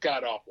god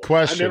awful.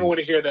 Question. I never want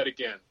to hear that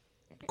again.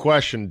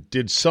 Question.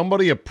 Did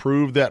somebody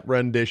approve that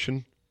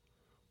rendition?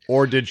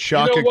 Or did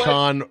Shaka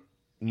Khan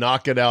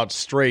knock it out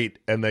straight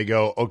and they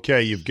go,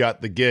 okay, you've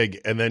got the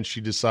gig, and then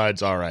she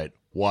decides, all right,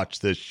 watch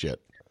this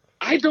shit?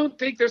 I don't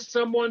think there's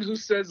someone who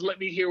says, let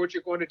me hear what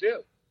you're going to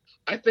do.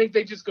 I think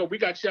they just go, we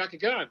got Shaka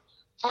Khan.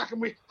 How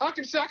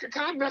can Shaka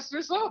Khan mess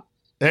this up?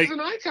 Hey, he's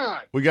an icon.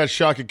 We got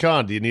Shaka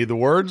Khan. Do you need the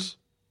words?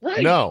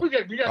 Right. No. We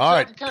got all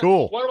Shaka right, Khan.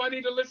 cool. Why do I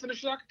need to listen to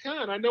Shaka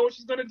Khan? I know what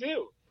she's going to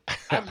do.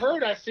 I've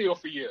heard I Feel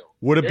For You.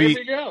 Would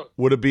we go.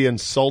 Would it be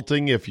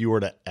insulting if you were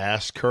to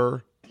ask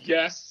her?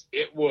 Yes,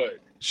 it would.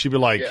 She'd be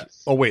like,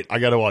 oh, wait, I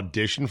got to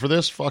audition for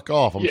this? Fuck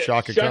off. I'm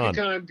Shaka Khan.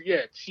 Shaka Khan,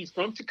 she's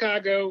from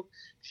Chicago.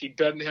 She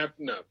doesn't have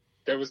to know.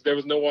 There was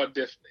no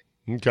auditioning.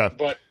 Okay.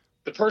 But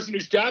the person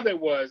whose job it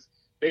was,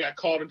 they got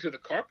called into the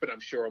carpet, I'm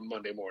sure, on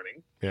Monday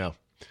morning. Yeah.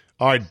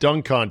 All right,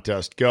 dunk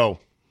contest, go.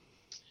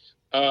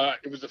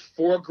 It was the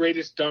 4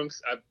 greatest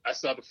dunks. I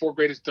saw the 4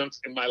 greatest dunks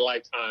in my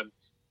lifetime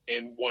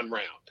in one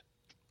round.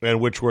 And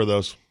which were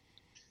those?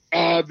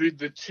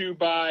 The 2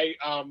 by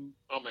oh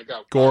my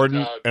God,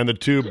 Gordon, and the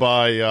 2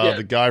 by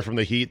the guy from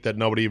the Heat that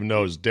nobody even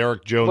knows,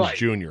 Derek Jones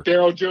Jr.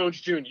 Daryl Jones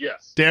Jr.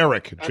 Yes,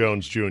 Derek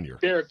Jones Jr.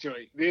 Derek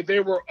Jones.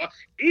 They were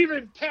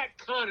even Pat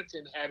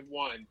Connaughton had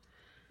one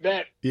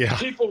that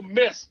people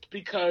missed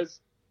because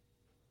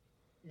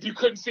you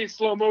couldn't see it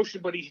slow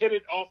motion, but he hit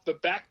it off the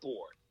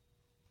backboard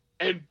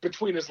and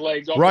between his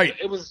legs. Right.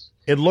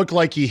 It looked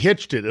like he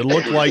hitched it. It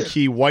looked like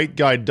he white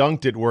guy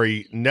dunked it where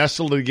he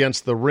nestled it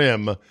against the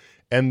rim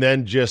and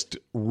then just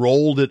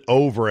rolled it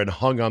over and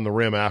hung on the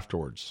rim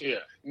afterwards. Yeah.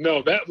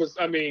 No, that was,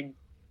 I mean,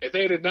 if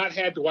they had not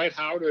had Dwight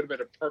Howard, it would have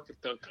been a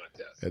perfect dunk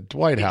contest.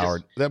 Dwight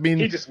Howard.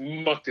 He just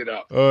mucked it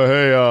up. Oh,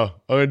 hey, I'm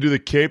going to do the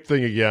cape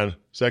thing again.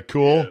 Is that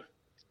cool?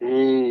 Yeah.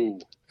 Ooh.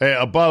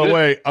 Hey, by the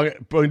way, I'm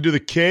going to do the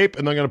cape,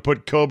 and I'm going to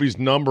put Kobe's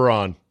number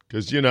on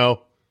because,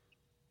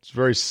 it's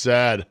very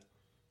sad.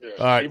 Yeah.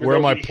 All right, Even where are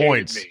though my he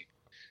points? hated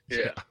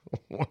me. Yeah.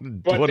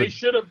 But they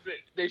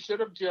should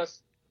have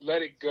just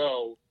let it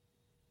go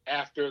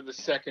after the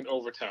second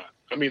overtime.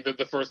 I mean,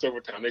 the first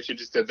overtime. They should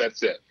just said,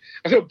 that's it.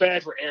 I feel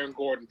bad for Aaron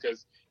Gordon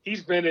because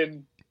he's been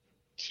in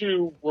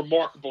 2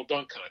 remarkable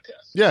dunk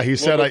contests. Yeah, he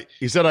said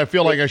I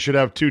feel like I should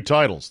have 2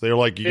 titles. They were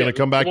like, you going to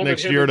come back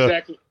next year to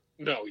exactly.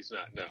 No, he's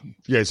not. No.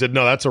 Yeah, he said,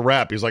 no, that's a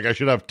wrap. He's like, I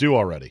should have 2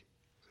 already.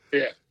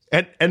 Yeah.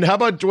 And how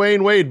about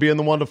Dwayne Wade being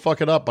the one to fuck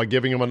it up by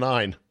giving him a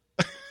 9?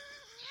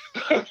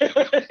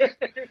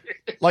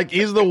 Like,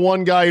 he's the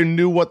one guy who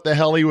knew what the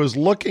hell he was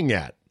looking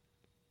at,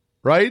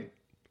 right?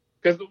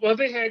 Because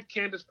they had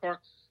Candace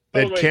Parker.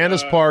 They had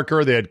Candace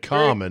Parker. They had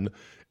Common,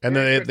 and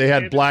then they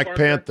had Black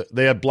Panther.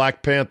 They had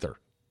Black Panther.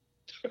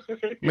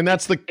 I mean,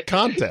 that's the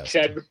contest.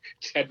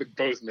 Chadwick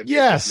Boseman.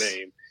 Yes. His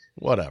name.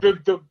 Whatever.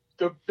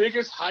 The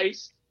biggest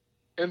heist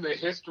in the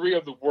history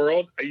of the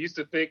world, I used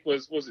to think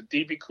was it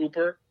D.B.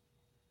 Cooper?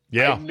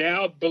 Yeah. I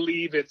now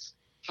believe it's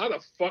how the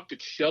fuck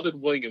did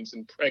Sheldon Williams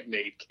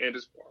impregnate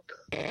Candace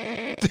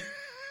Parker?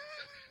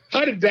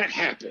 How did that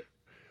happen?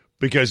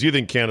 Because you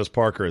think Candace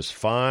Parker is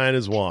fine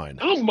as wine.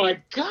 Oh my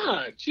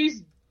God,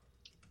 she's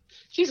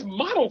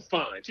model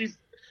fine. She's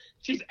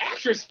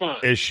actress fine.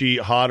 Is she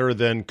hotter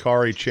than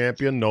Kari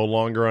Champion? No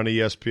longer on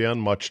ESPN,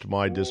 much to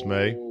my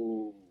dismay.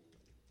 Ooh.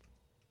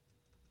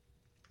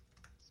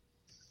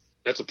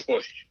 That's a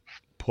push.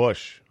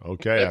 Push.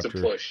 Okay, that's after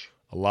a push.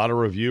 A lot of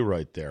review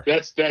right there.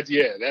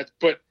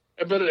 But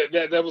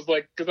that was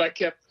like because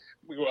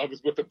I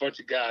was with a bunch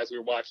of guys. We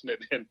were watching it,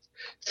 and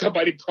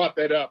somebody brought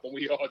that up, and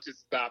we all just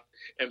stopped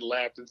and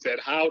laughed and said,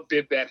 "How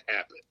did that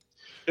happen?"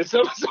 And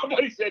so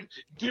somebody said,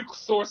 "Duke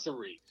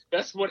sorcery."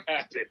 That's what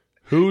happened.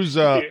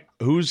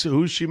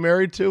 Who's she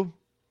married to?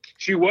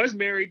 She was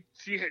married.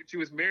 She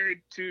was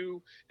married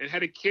to and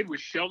had a kid with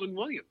Sheldon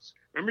Williams.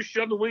 Remember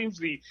Sheldon Williams,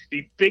 the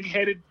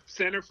big-headed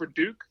center for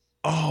Duke?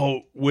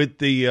 Oh, with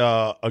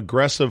the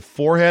aggressive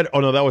forehead? Oh,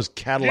 no, that was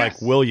Cadillac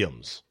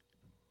Williams.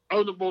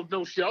 Oh, well,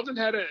 no, Sheldon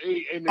had an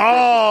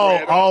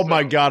oh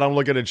my God, I'm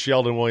looking at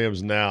Sheldon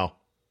Williams now.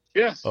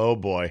 Yes. Oh,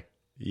 boy.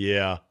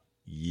 Yeah.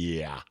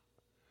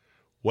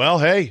 Well,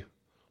 hey,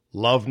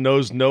 love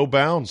knows no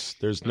bounds.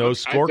 There's no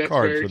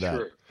scorecard for that.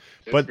 True.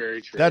 But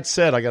very true. That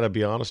said, I got to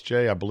be honest,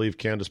 Jay, I believe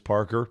Candace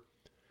Parker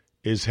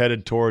is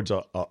headed towards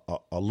a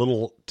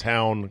little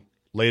town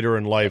later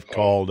in life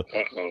called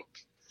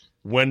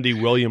Wendy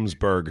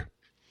Williamsburg.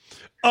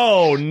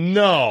 Oh,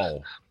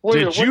 no.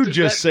 Did you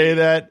just say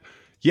that?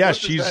 Yeah,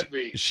 she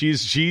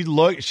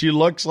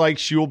looks like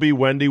she will be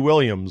Wendy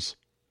Williams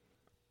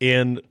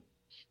in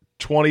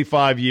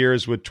 25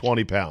 years with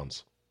 20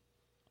 pounds.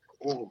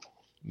 Ooh.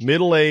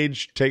 Middle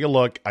age, take a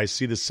look. I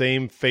see the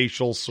same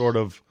facial sort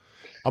of.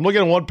 I'm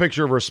looking at one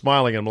picture of her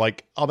smiling. I'm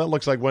like, oh, that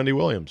looks like Wendy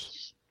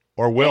Williams.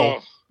 or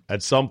will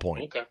at some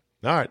point. Okay.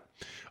 All right.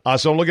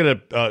 So I'm looking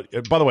at,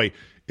 by the way,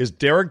 is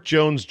Derek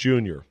Jones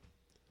Jr.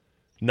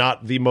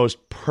 not the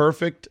most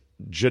perfect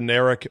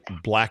generic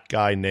black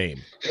guy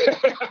name?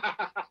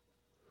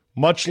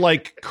 Much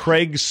like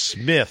Craig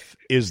Smith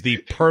is the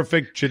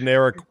perfect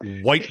generic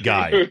white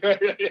guy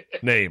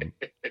name.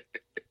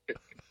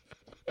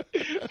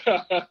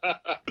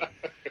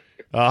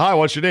 Hi,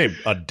 what's your name?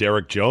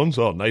 Derek Jones.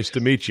 Oh, nice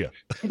to meet you.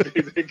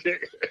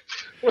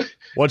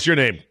 What's your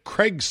name?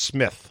 Craig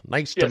Smith.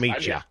 Nice to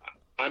meet you.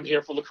 I'm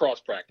here for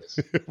lacrosse practice.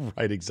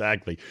 Right,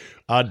 exactly.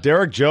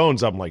 Derek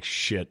Jones, I'm like,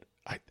 shit,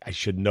 I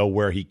should know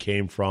where he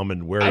came from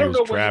and where he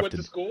was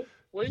drafted.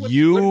 Where he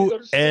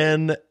went to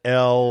school?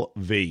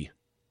 UNLV.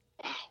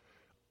 Wow.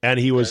 And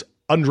he was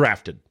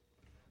undrafted.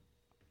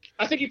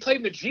 I think he played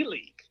in the G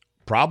League.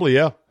 Probably,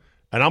 yeah.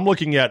 And I'm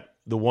looking at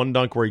the one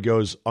dunk where he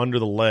goes under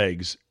the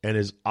legs, and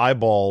his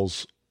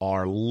eyeballs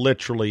are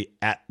literally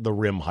at the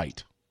rim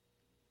height.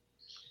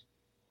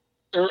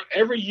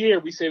 Every year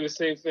we say the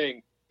same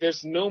thing.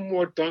 There's no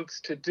more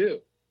dunks to do.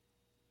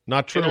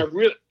 Not true.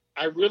 And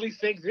I really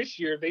think this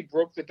year they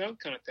broke the dunk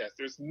contest.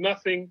 There's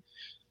nothing.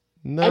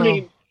 No. I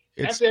mean,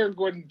 after Aaron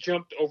Gordon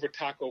jumped over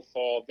Taco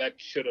Fall, that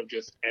should have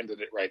just ended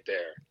it right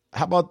there.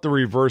 How about the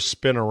reverse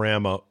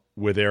spinorama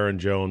with Aaron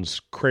Jones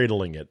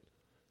cradling it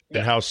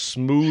and how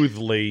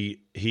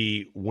smoothly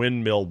he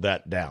windmilled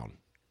that down?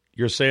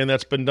 You're saying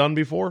that's been done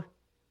before?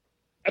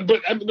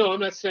 But no,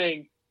 I'm not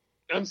saying.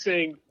 I'm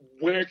saying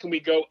where can we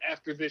go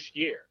after this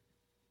year?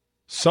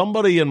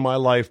 Somebody in my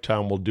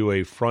lifetime will do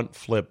a front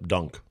flip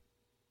dunk.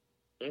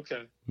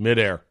 Okay.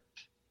 Midair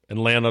and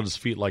land on his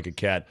feet like a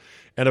cat.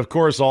 And of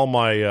course, all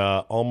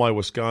my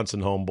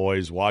Wisconsin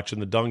homeboys watching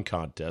the dunk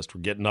contest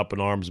were getting up in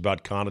arms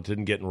about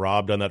Connaughton getting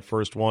robbed on that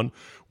first one,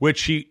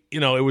 which it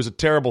was a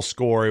terrible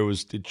score.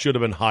 It should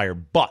have been higher.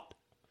 But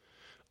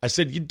I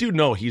said, you do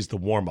know he's the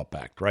warm-up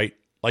act, right?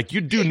 Like,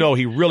 you do know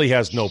he really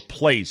has no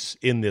place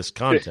in this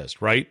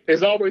contest, right?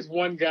 There's always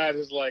one guy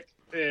that's like,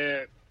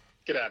 get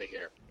out of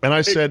here. And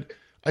I said,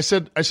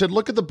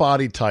 look at the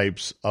body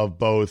types of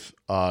both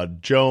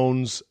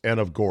Jones and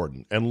of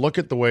Gordon, and look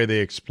at the way they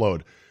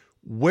explode.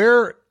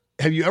 Where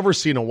have you ever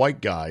seen a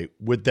white guy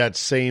with that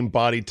same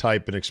body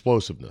type and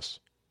explosiveness?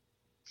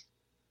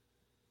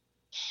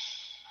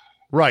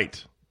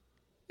 Right.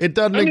 It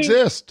doesn't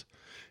exist.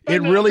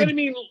 It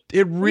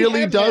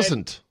really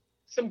doesn't.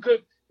 Some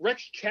good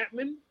Rex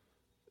Chapman.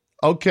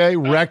 Okay,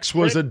 Rex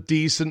was a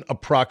decent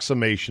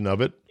approximation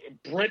of it.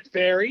 Brent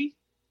Barry.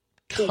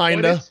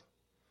 Kinda,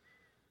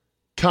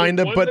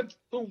 but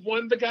who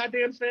won the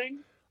goddamn thing?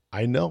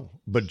 I know,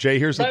 but Jay,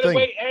 here's the thing. By the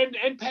way,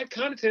 and Pat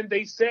Connaughton,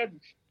 they said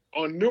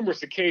on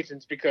numerous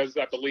occasions, because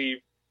I believe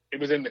it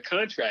was in the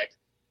contract,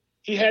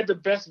 he had the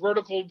best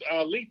vertical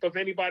leap of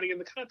anybody in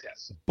the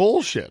contest.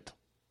 Bullshit.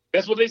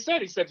 That's what they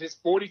said. He said his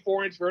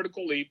 44-inch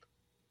vertical leap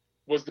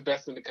was the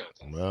best in the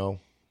contest.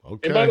 Well,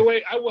 okay. And by the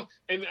way,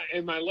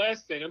 and my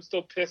last thing, I'm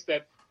still pissed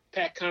that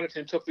Pat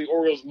Connaughton took the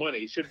Orioles' money.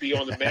 He should be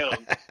on the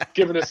mound,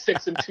 giving us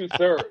 6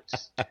 2/3.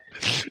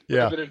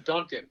 Yeah. Rather than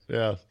Duncan.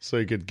 Yeah, so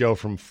you could go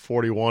from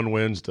 41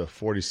 wins to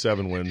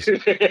 47 wins.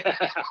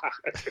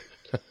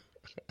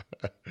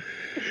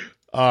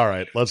 All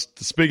right,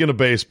 speaking of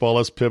baseball,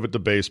 let's pivot to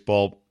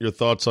baseball. Your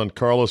thoughts on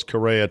Carlos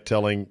Correa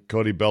telling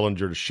Cody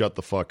Bellinger to shut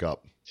the fuck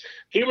up?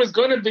 He was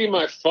going to be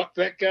my fuck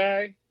that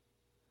guy.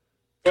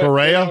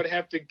 Correa?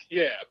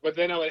 But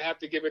then I would have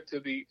to give it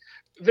to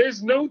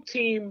there's no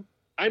team.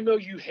 I know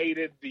you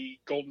hated the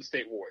Golden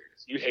State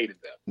Warriors. You hated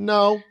them.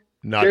 No,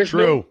 not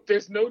true.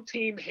 There's no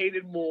team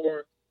hated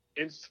more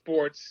in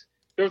sports.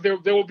 There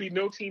will be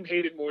no team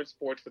hated more in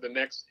sports for the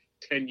next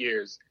 10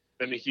 years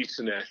than the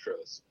Houston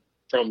Astros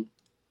from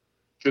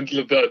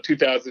the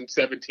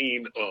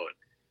 2017 on.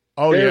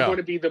 Oh, They're going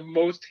to be the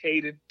most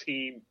hated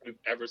team we've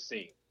ever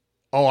seen.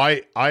 Oh,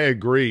 I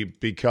agree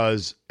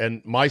because,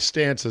 and my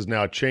stance is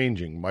now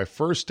changing. My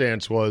first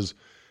stance was,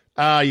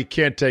 you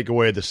can't take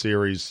away the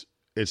series.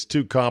 It's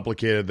too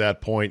complicated at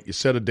that point. You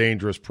set a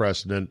dangerous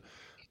precedent.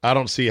 I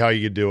don't see how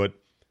you could do it.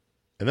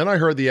 And then I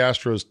heard the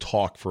Astros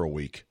talk for a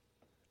week.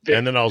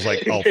 And then I was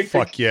like, oh,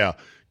 fuck yeah.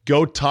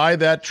 Go tie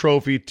that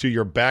trophy to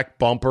your back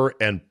bumper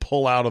and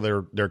pull out of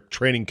their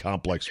training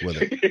complex with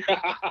it.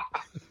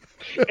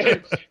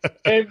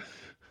 and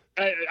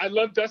I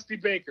love Dusty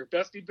Baker.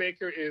 Dusty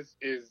Baker is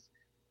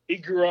he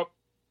grew up,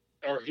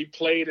 or he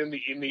played in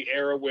the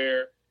era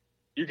where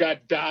you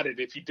got dotted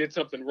if you did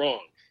something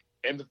wrong.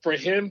 And for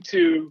him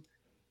to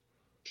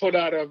put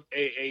out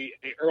a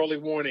early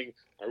warning,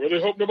 I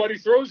really hope nobody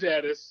throws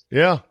at us.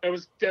 Yeah. That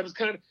was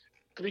kind of,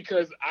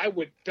 because I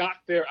would dot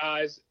their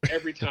eyes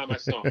every time I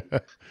saw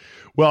them.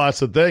 Well, that's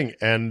the thing.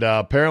 And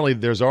apparently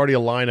there's already a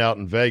line out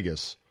in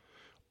Vegas.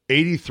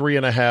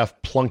 83.5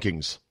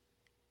 plunkings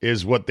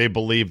is what they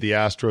believe the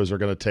Astros are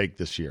going to take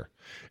this year.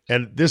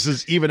 And this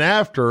is even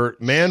after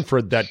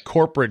Manfred, that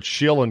corporate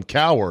shill and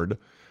coward,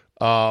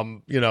 put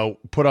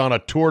on a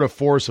tour de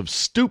force of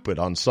stupid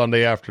on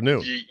Sunday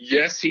afternoon.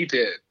 Yes, he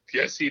did.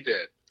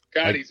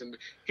 God, he's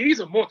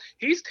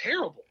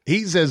terrible.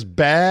 He's as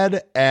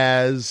bad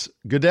as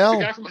Goodell.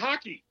 The guy from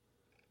hockey.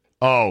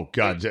 Oh,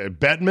 God.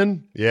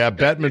 Bettman? Yeah,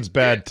 Bettman's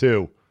bad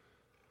too.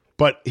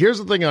 But here's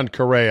the thing on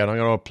Correa, and I'm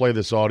going to play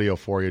this audio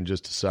for you in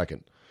just a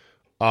second.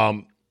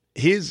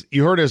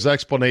 You heard his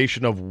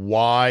explanation of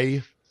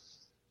why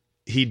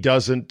he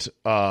doesn't,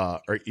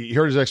 or you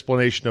heard his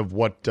explanation of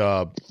what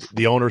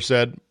the owner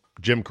said,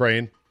 Jim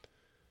Crane?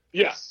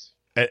 Yes.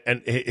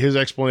 And his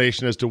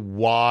explanation as to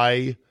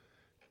why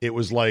it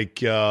was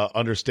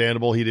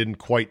understandable he didn't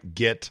quite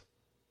get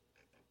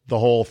the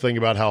whole thing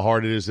about how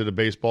hard it is to hit a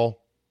baseball?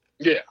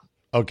 Yeah.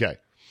 Okay.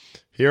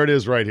 Here it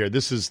is right here.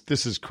 This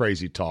is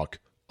crazy talk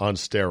on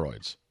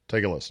steroids.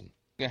 Take a listen.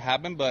 It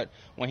happened, but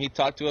when he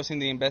talked to us in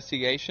the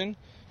investigation,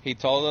 he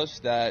told us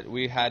that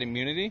we had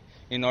immunity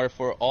in order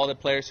for all the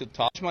players to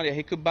touch money.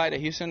 He could buy the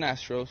Houston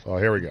Astros. Oh,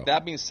 here we go.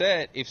 That being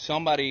said, if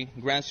somebody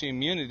grants you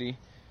immunity,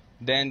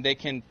 then they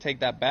can take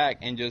that back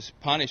and just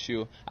punish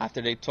you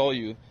after they told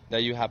you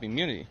that you have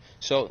immunity.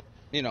 So,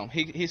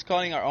 he's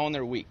calling our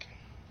owner weak.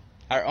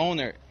 Our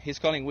owner, he's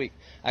calling weak.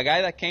 A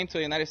guy that came to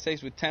the United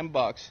States with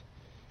 $10,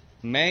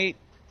 made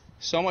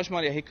so much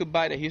money that he could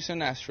buy the Houston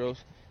Astros,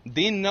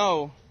 didn't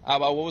know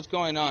about what was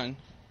going on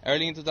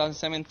early in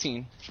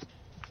 2017,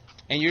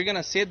 and you're going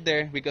to sit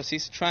there because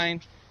he's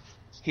trying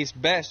his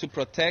best to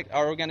protect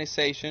our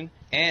organization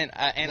and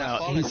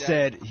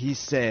apologize. He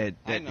said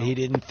that he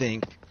didn't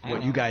think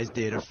what you guys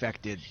did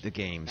affected the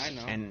games. I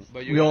know. And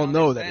but we all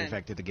know that it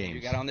affected the games.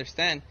 You got to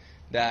understand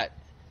that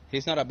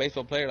he's not a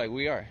baseball player like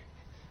we are.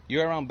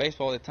 You're around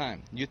baseball all the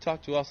time. You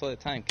talk to us all the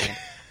time, Ken.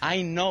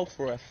 I know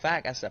for a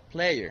fact as a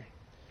player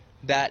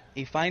that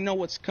if I know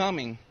what's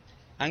coming,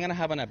 I'm going to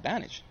have an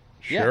advantage.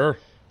 Sure. Yeah.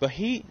 But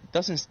he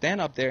doesn't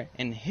stand up there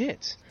and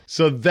hits.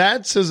 So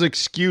that's his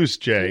excuse,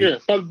 Jay. Yeah.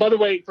 But by the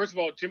way, first of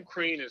all, Jim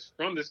Crane is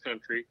from this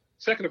country.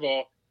 Second of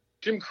all,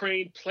 Jim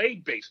Crane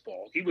played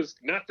baseball. He was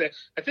not that.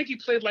 I think he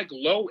played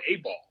low A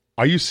ball.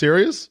 Are you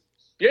serious?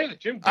 Yeah,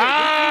 Jim.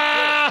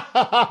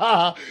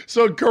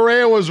 So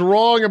Correa was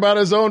wrong about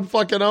his own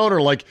fucking owner.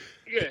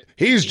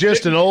 He's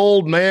just an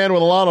old man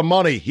with a lot of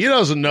money. He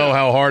doesn't know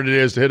how hard it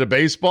is to hit a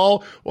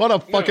baseball. What a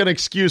fucking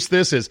excuse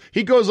this is.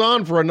 He goes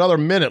on for another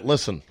minute.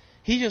 Listen.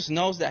 He just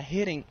knows that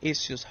hitting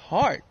is just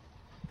hard.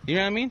 You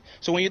know what I mean?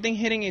 So when you think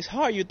hitting is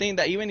hard, you think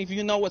that even if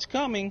you know what's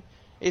coming,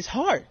 it's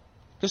hard.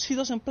 Because he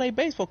doesn't play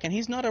baseball, and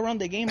he's not around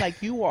the game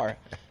like you are.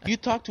 You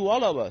talk to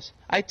all of us.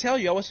 I tell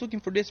you, I was looking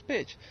for this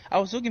pitch. I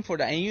was looking for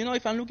that. And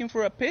if I'm looking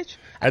for a pitch?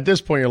 At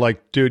this point, you're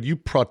like, dude, you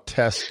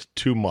protest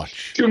too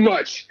much. Too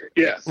much,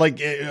 yes.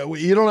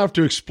 You don't have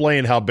to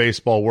explain how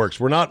baseball works.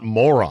 We're not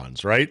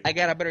morons, right? I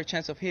got a better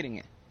chance of hitting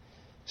it.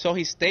 So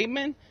his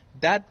statement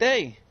that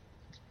day,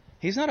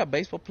 he's not a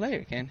baseball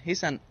player, Ken.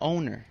 He's an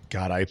owner.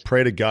 God, I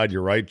pray to God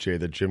you're right, Jay,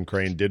 that Jim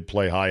Crane did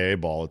play high A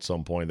ball at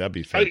some point. That'd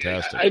be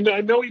fantastic.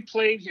 I know he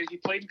played here. He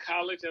played in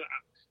college, and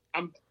I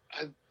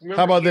remember.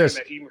 How about this?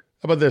 How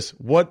about this?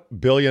 What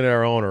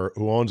billionaire owner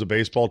who owns a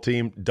baseball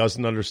team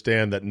doesn't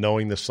understand that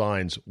knowing the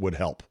signs would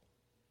help?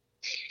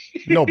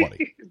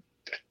 Nobody.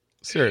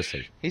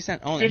 Seriously. He's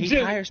an owner. He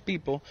hires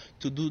people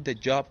to do the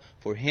job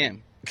for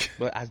him.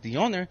 But as the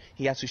owner,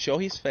 he has to show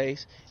his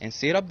face and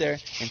sit up there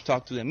and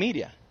talk to the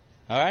media.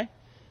 All right?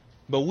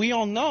 But we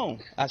all know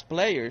as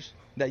players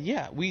that,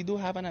 we do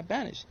have an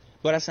advantage.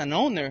 But as an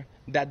owner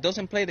that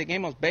doesn't play the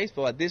game of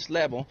baseball at this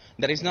level,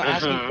 that is not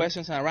asking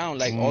questions around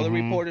like all the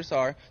reporters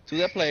are to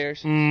the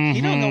players,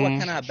 he don't know what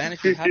kind of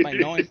advantage you have by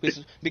knowing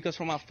because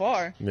from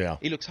afar,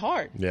 it looks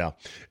hard. Yeah.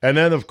 And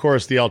then, of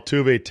course, the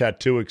Altuve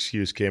tattoo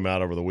excuse came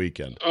out over the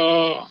weekend.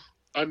 Oh,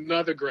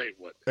 another great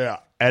one. Yeah.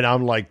 And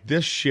I'm like,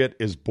 this shit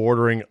is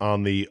bordering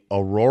on the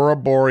Aurora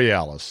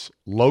Borealis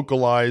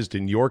localized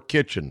in your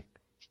kitchen,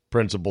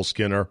 Principal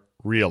Skinner.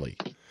 Really.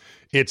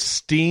 It's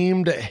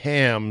steamed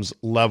hams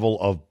level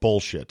of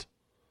bullshit.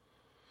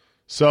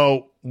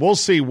 So we'll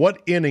see.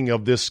 What inning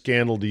of this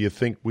scandal do you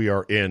think we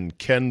are in,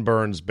 Ken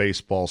Burns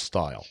baseball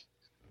style?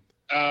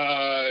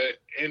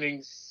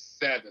 Inning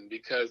 7,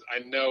 because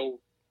I know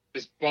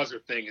this buzzer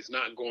thing is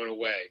not going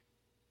away.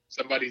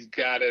 Somebody's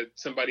got to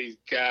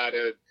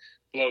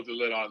blow the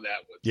lid on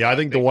that one. Yeah, I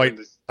think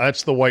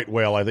that's the white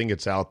whale. I think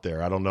it's out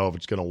there. I don't know if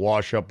it's going to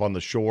wash up on the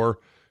shore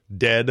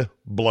dead,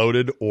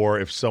 bloated, or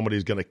if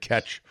somebody's going to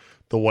catch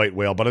the white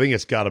whale, but I think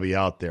it's got to be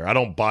out there. I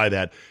don't buy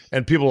that.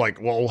 And people are like,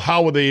 well,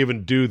 how would they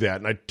even do that?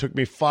 And it took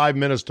me 5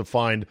 minutes to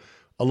find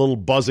a little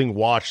buzzing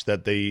watch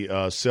that they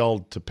sell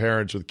to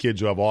parents with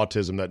kids who have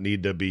autism that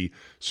need to be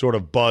sort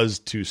of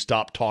buzzed to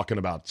stop talking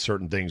about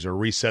certain things or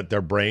reset their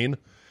brain.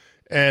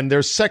 And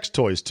there's sex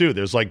toys, too.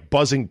 There's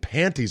buzzing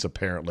panties,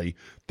 apparently,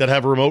 that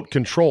have remote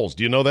controls.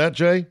 Do you know that,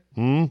 Jay?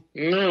 No,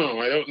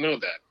 I don't know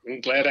that.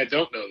 I'm glad I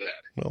don't know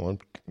that. Well,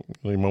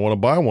 you might want to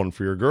buy one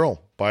for your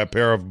girl. Buy a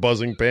pair of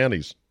buzzing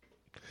panties.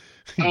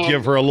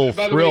 Give her a little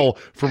thrill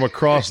from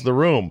across the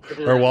room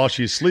or while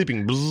she's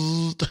sleeping.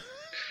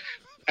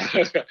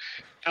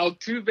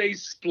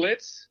 Altuve's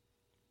splits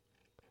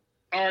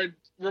are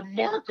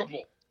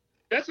remarkable.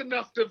 That's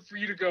enough for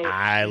you to go,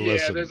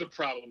 listen. There's a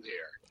problem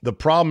here. The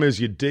problem is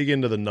you dig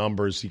into the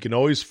numbers. You can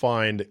always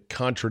find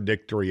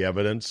contradictory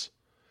evidence.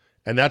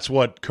 And that's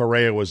what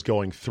Correa was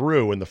going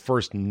through in the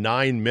first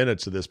 9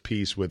 minutes of this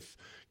piece with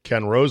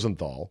Ken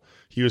Rosenthal.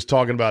 He was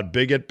talking about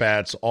big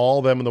at-bats, all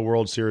of them in the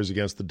World Series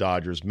against the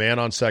Dodgers. Man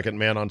on second,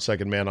 man on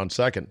second, man on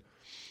second.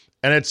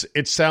 And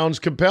it sounds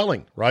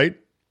compelling, right?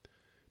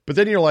 But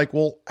then you're like,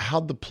 well,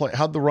 how'd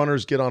the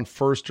runners get on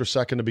first or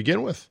second to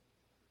begin with?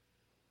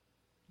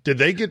 Did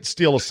they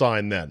steal a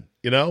sign then?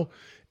 You know?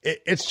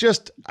 It's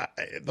just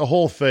the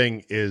whole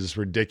thing is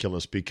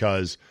ridiculous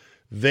because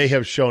they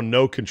have shown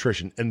no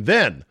contrition. And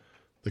then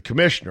the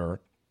commissioner,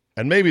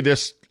 and maybe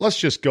let's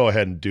just go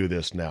ahead and do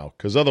this now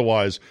because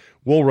otherwise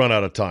we'll run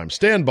out of time.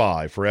 Stand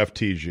by for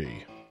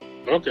FTG.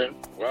 Okay.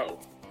 Wow.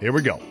 Here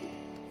we go.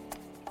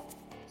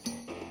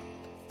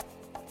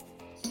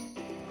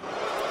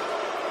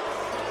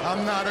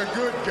 I'm not a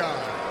good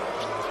guy.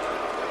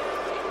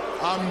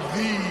 I'm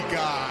the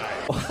guy.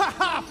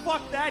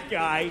 Fuck that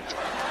guy.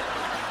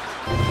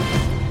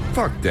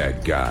 Fuck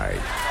that guy.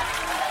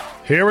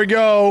 Here we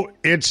go.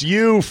 It's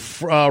you,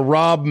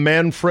 Rob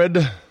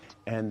Manfred.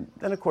 And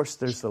then, of course,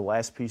 there's the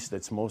last piece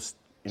that's most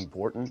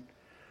important.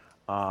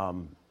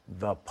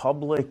 The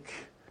public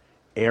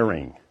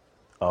airing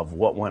of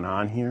what went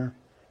on here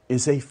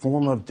is a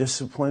form of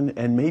discipline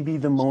and maybe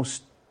the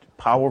most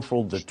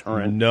powerful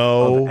deterrent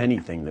of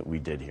anything that we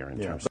did here in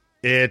terms of...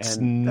 It's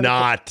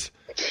not.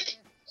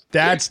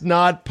 That's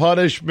not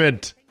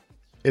punishment.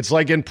 It's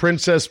like in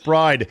Princess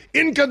Bride.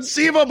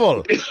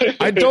 Inconceivable.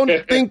 I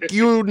don't think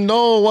you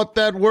know what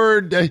that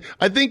word...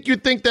 I think you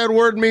think that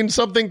word means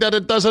something that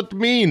it doesn't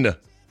mean.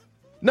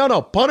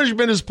 No.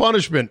 Punishment is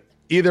punishment.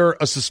 Either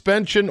a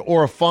suspension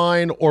or a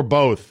fine or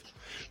both.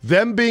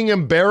 Them being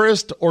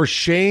embarrassed or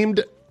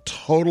shamed,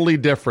 totally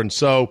different.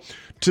 So,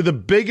 to the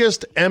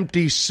biggest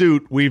empty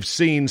suit we've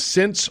seen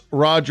since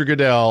Roger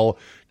Goodell,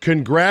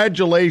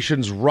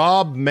 congratulations,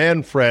 Rob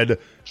Manfred,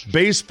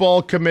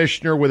 baseball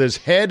commissioner with his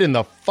head in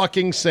the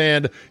fucking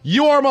sand.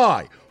 You are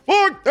my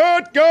fuck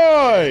that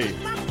guy.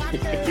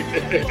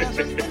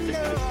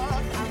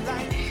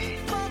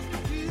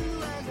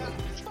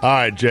 All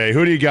right, Jay,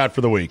 who do you got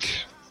for the week?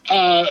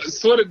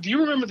 Sort of. Do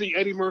you remember the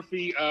Eddie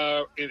Murphy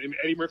in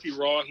Eddie Murphy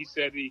Raw? He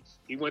said he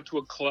went to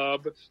a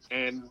club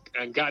and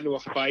got into a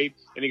fight,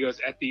 and he goes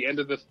at the end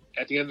of the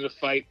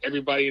fight,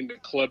 everybody in the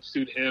club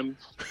sued him.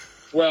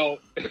 Well,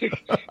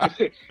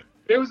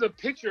 there was a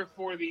pitcher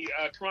for the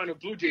Toronto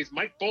Blue Jays,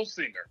 Mike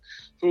Bolsinger,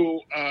 who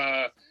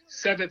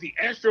said that the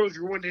Astros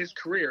ruined his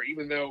career,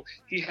 even though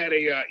he had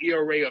a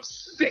ERA of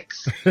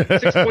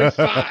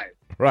 6.5.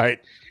 Right.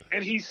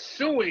 And he's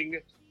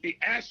suing the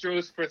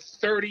Astros for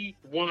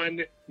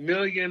 $31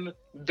 million.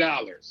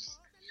 A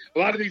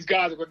lot of these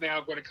guys are now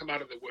going to come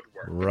out of the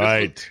woodwork.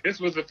 Right. This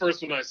was the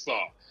first one I saw.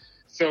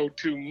 So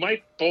to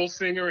Mike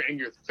Bolsinger and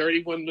your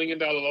 $31 million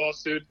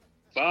lawsuit,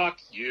 fuck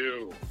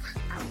you.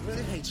 I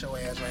really hate your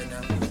ass right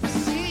now.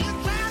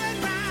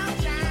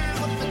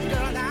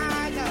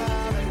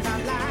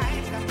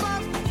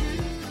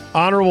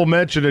 Honorable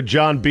mention to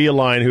John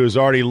Beilein, who is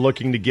already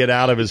looking to get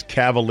out of his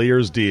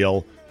Cavaliers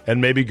deal and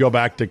maybe go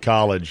back to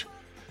college.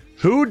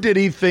 Who did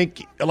he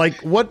think,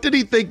 what did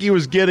he think he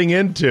was getting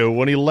into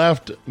when he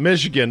left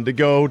Michigan to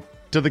go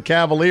to the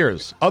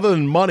Cavaliers, other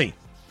than money?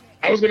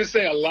 I was going to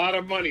say a lot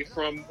of money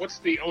from, what's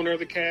the owner of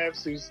the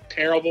Cavs who's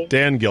terrible?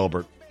 Dan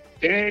Gilbert.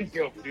 Dan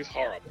Gilbert, he's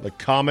horrible. The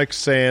Comic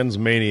Sans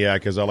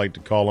maniac, as I like to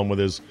call him, with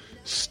his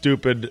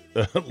stupid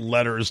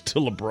letters to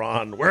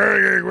LeBron.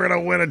 We're going to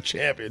win a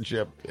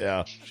championship.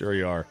 Yeah, sure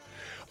you are.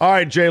 All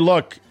right, Jay,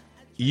 look,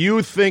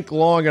 you think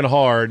long and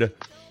hard.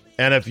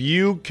 And if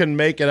you can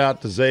make it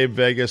out to Zabe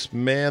Vegas,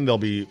 man, there'll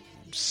be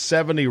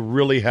 70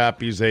 really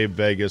happy Zabe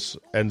Vegas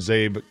and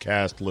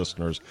CzabeCast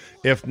listeners.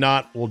 If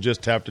not, we'll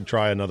just have to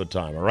try another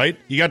time, all right?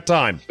 You got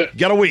time. You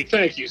got a week.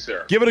 Thank you,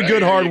 sir. Give it a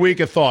good hard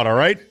week of thought, all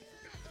right?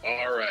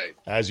 All right.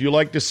 As you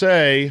like to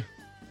say...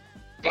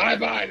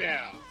 Bye-bye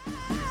now.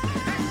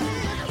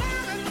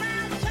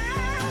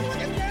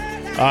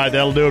 All right,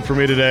 that'll do it for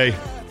me today.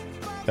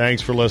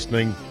 Thanks for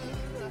listening.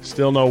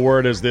 Still no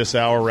word as this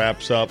hour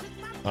wraps up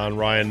on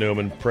Ryan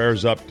Newman.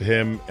 Prayers up to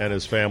him and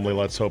his family.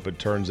 Let's hope it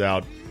turns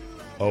out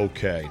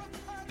okay.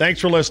 Thanks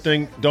for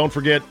listening. Don't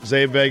forget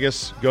Zabe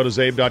Vegas. Go to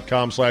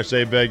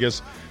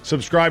zabe.com/ZabeVegas.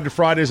 Subscribe to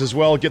Fridays as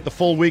well. Get the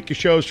full week of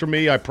shows from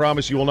me. I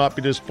promise you will not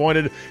be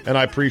disappointed, and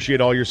I appreciate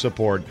all your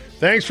support.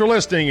 Thanks for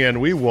listening, and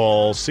we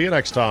will see you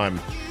next time.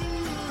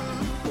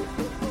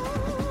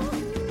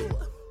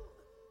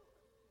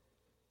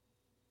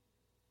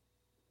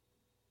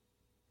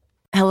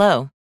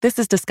 Hello, this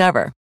is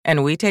Discover,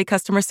 and we take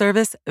customer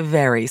service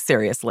very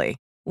seriously.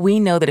 We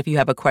know that if you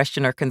have a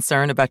question or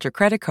concern about your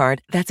credit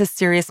card, that's a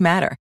serious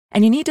matter,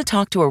 and you need to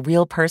talk to a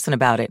real person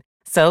about it.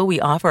 So we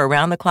offer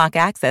around-the-clock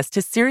access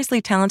to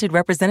seriously talented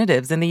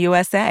representatives in the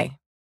USA.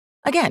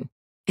 Again,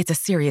 it's a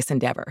serious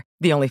endeavor.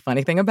 The only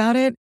funny thing about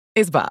it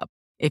is Bob.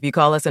 If you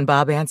call us and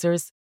Bob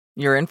answers,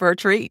 you're in for a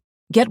treat.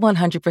 Get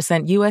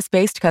 100%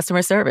 US-based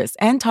customer service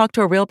and talk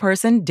to a real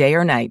person day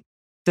or night.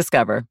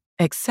 Discover.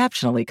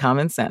 Exceptionally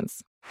common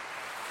sense.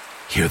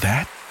 Hear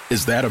that?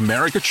 Is that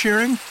America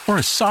cheering or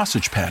a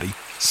sausage patty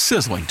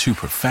sizzling to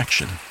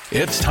perfection.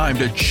 It's time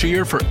to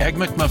cheer for Egg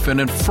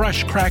McMuffin and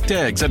fresh cracked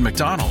eggs at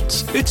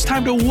McDonald's. It's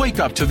time to wake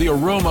up to the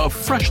aroma of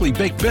freshly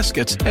baked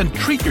biscuits and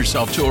treat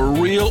yourself to a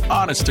real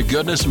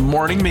honest-to-goodness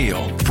morning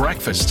meal.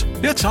 Breakfast,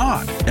 it's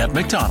on at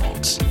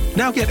McDonald's.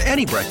 Now get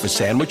any breakfast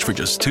sandwich for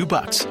just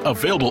 $2.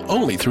 Available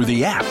only through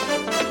the app.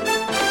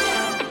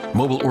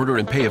 Mobile order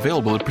and pay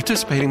available at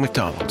participating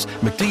McDonald's.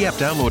 McD app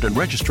download and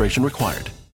registration required.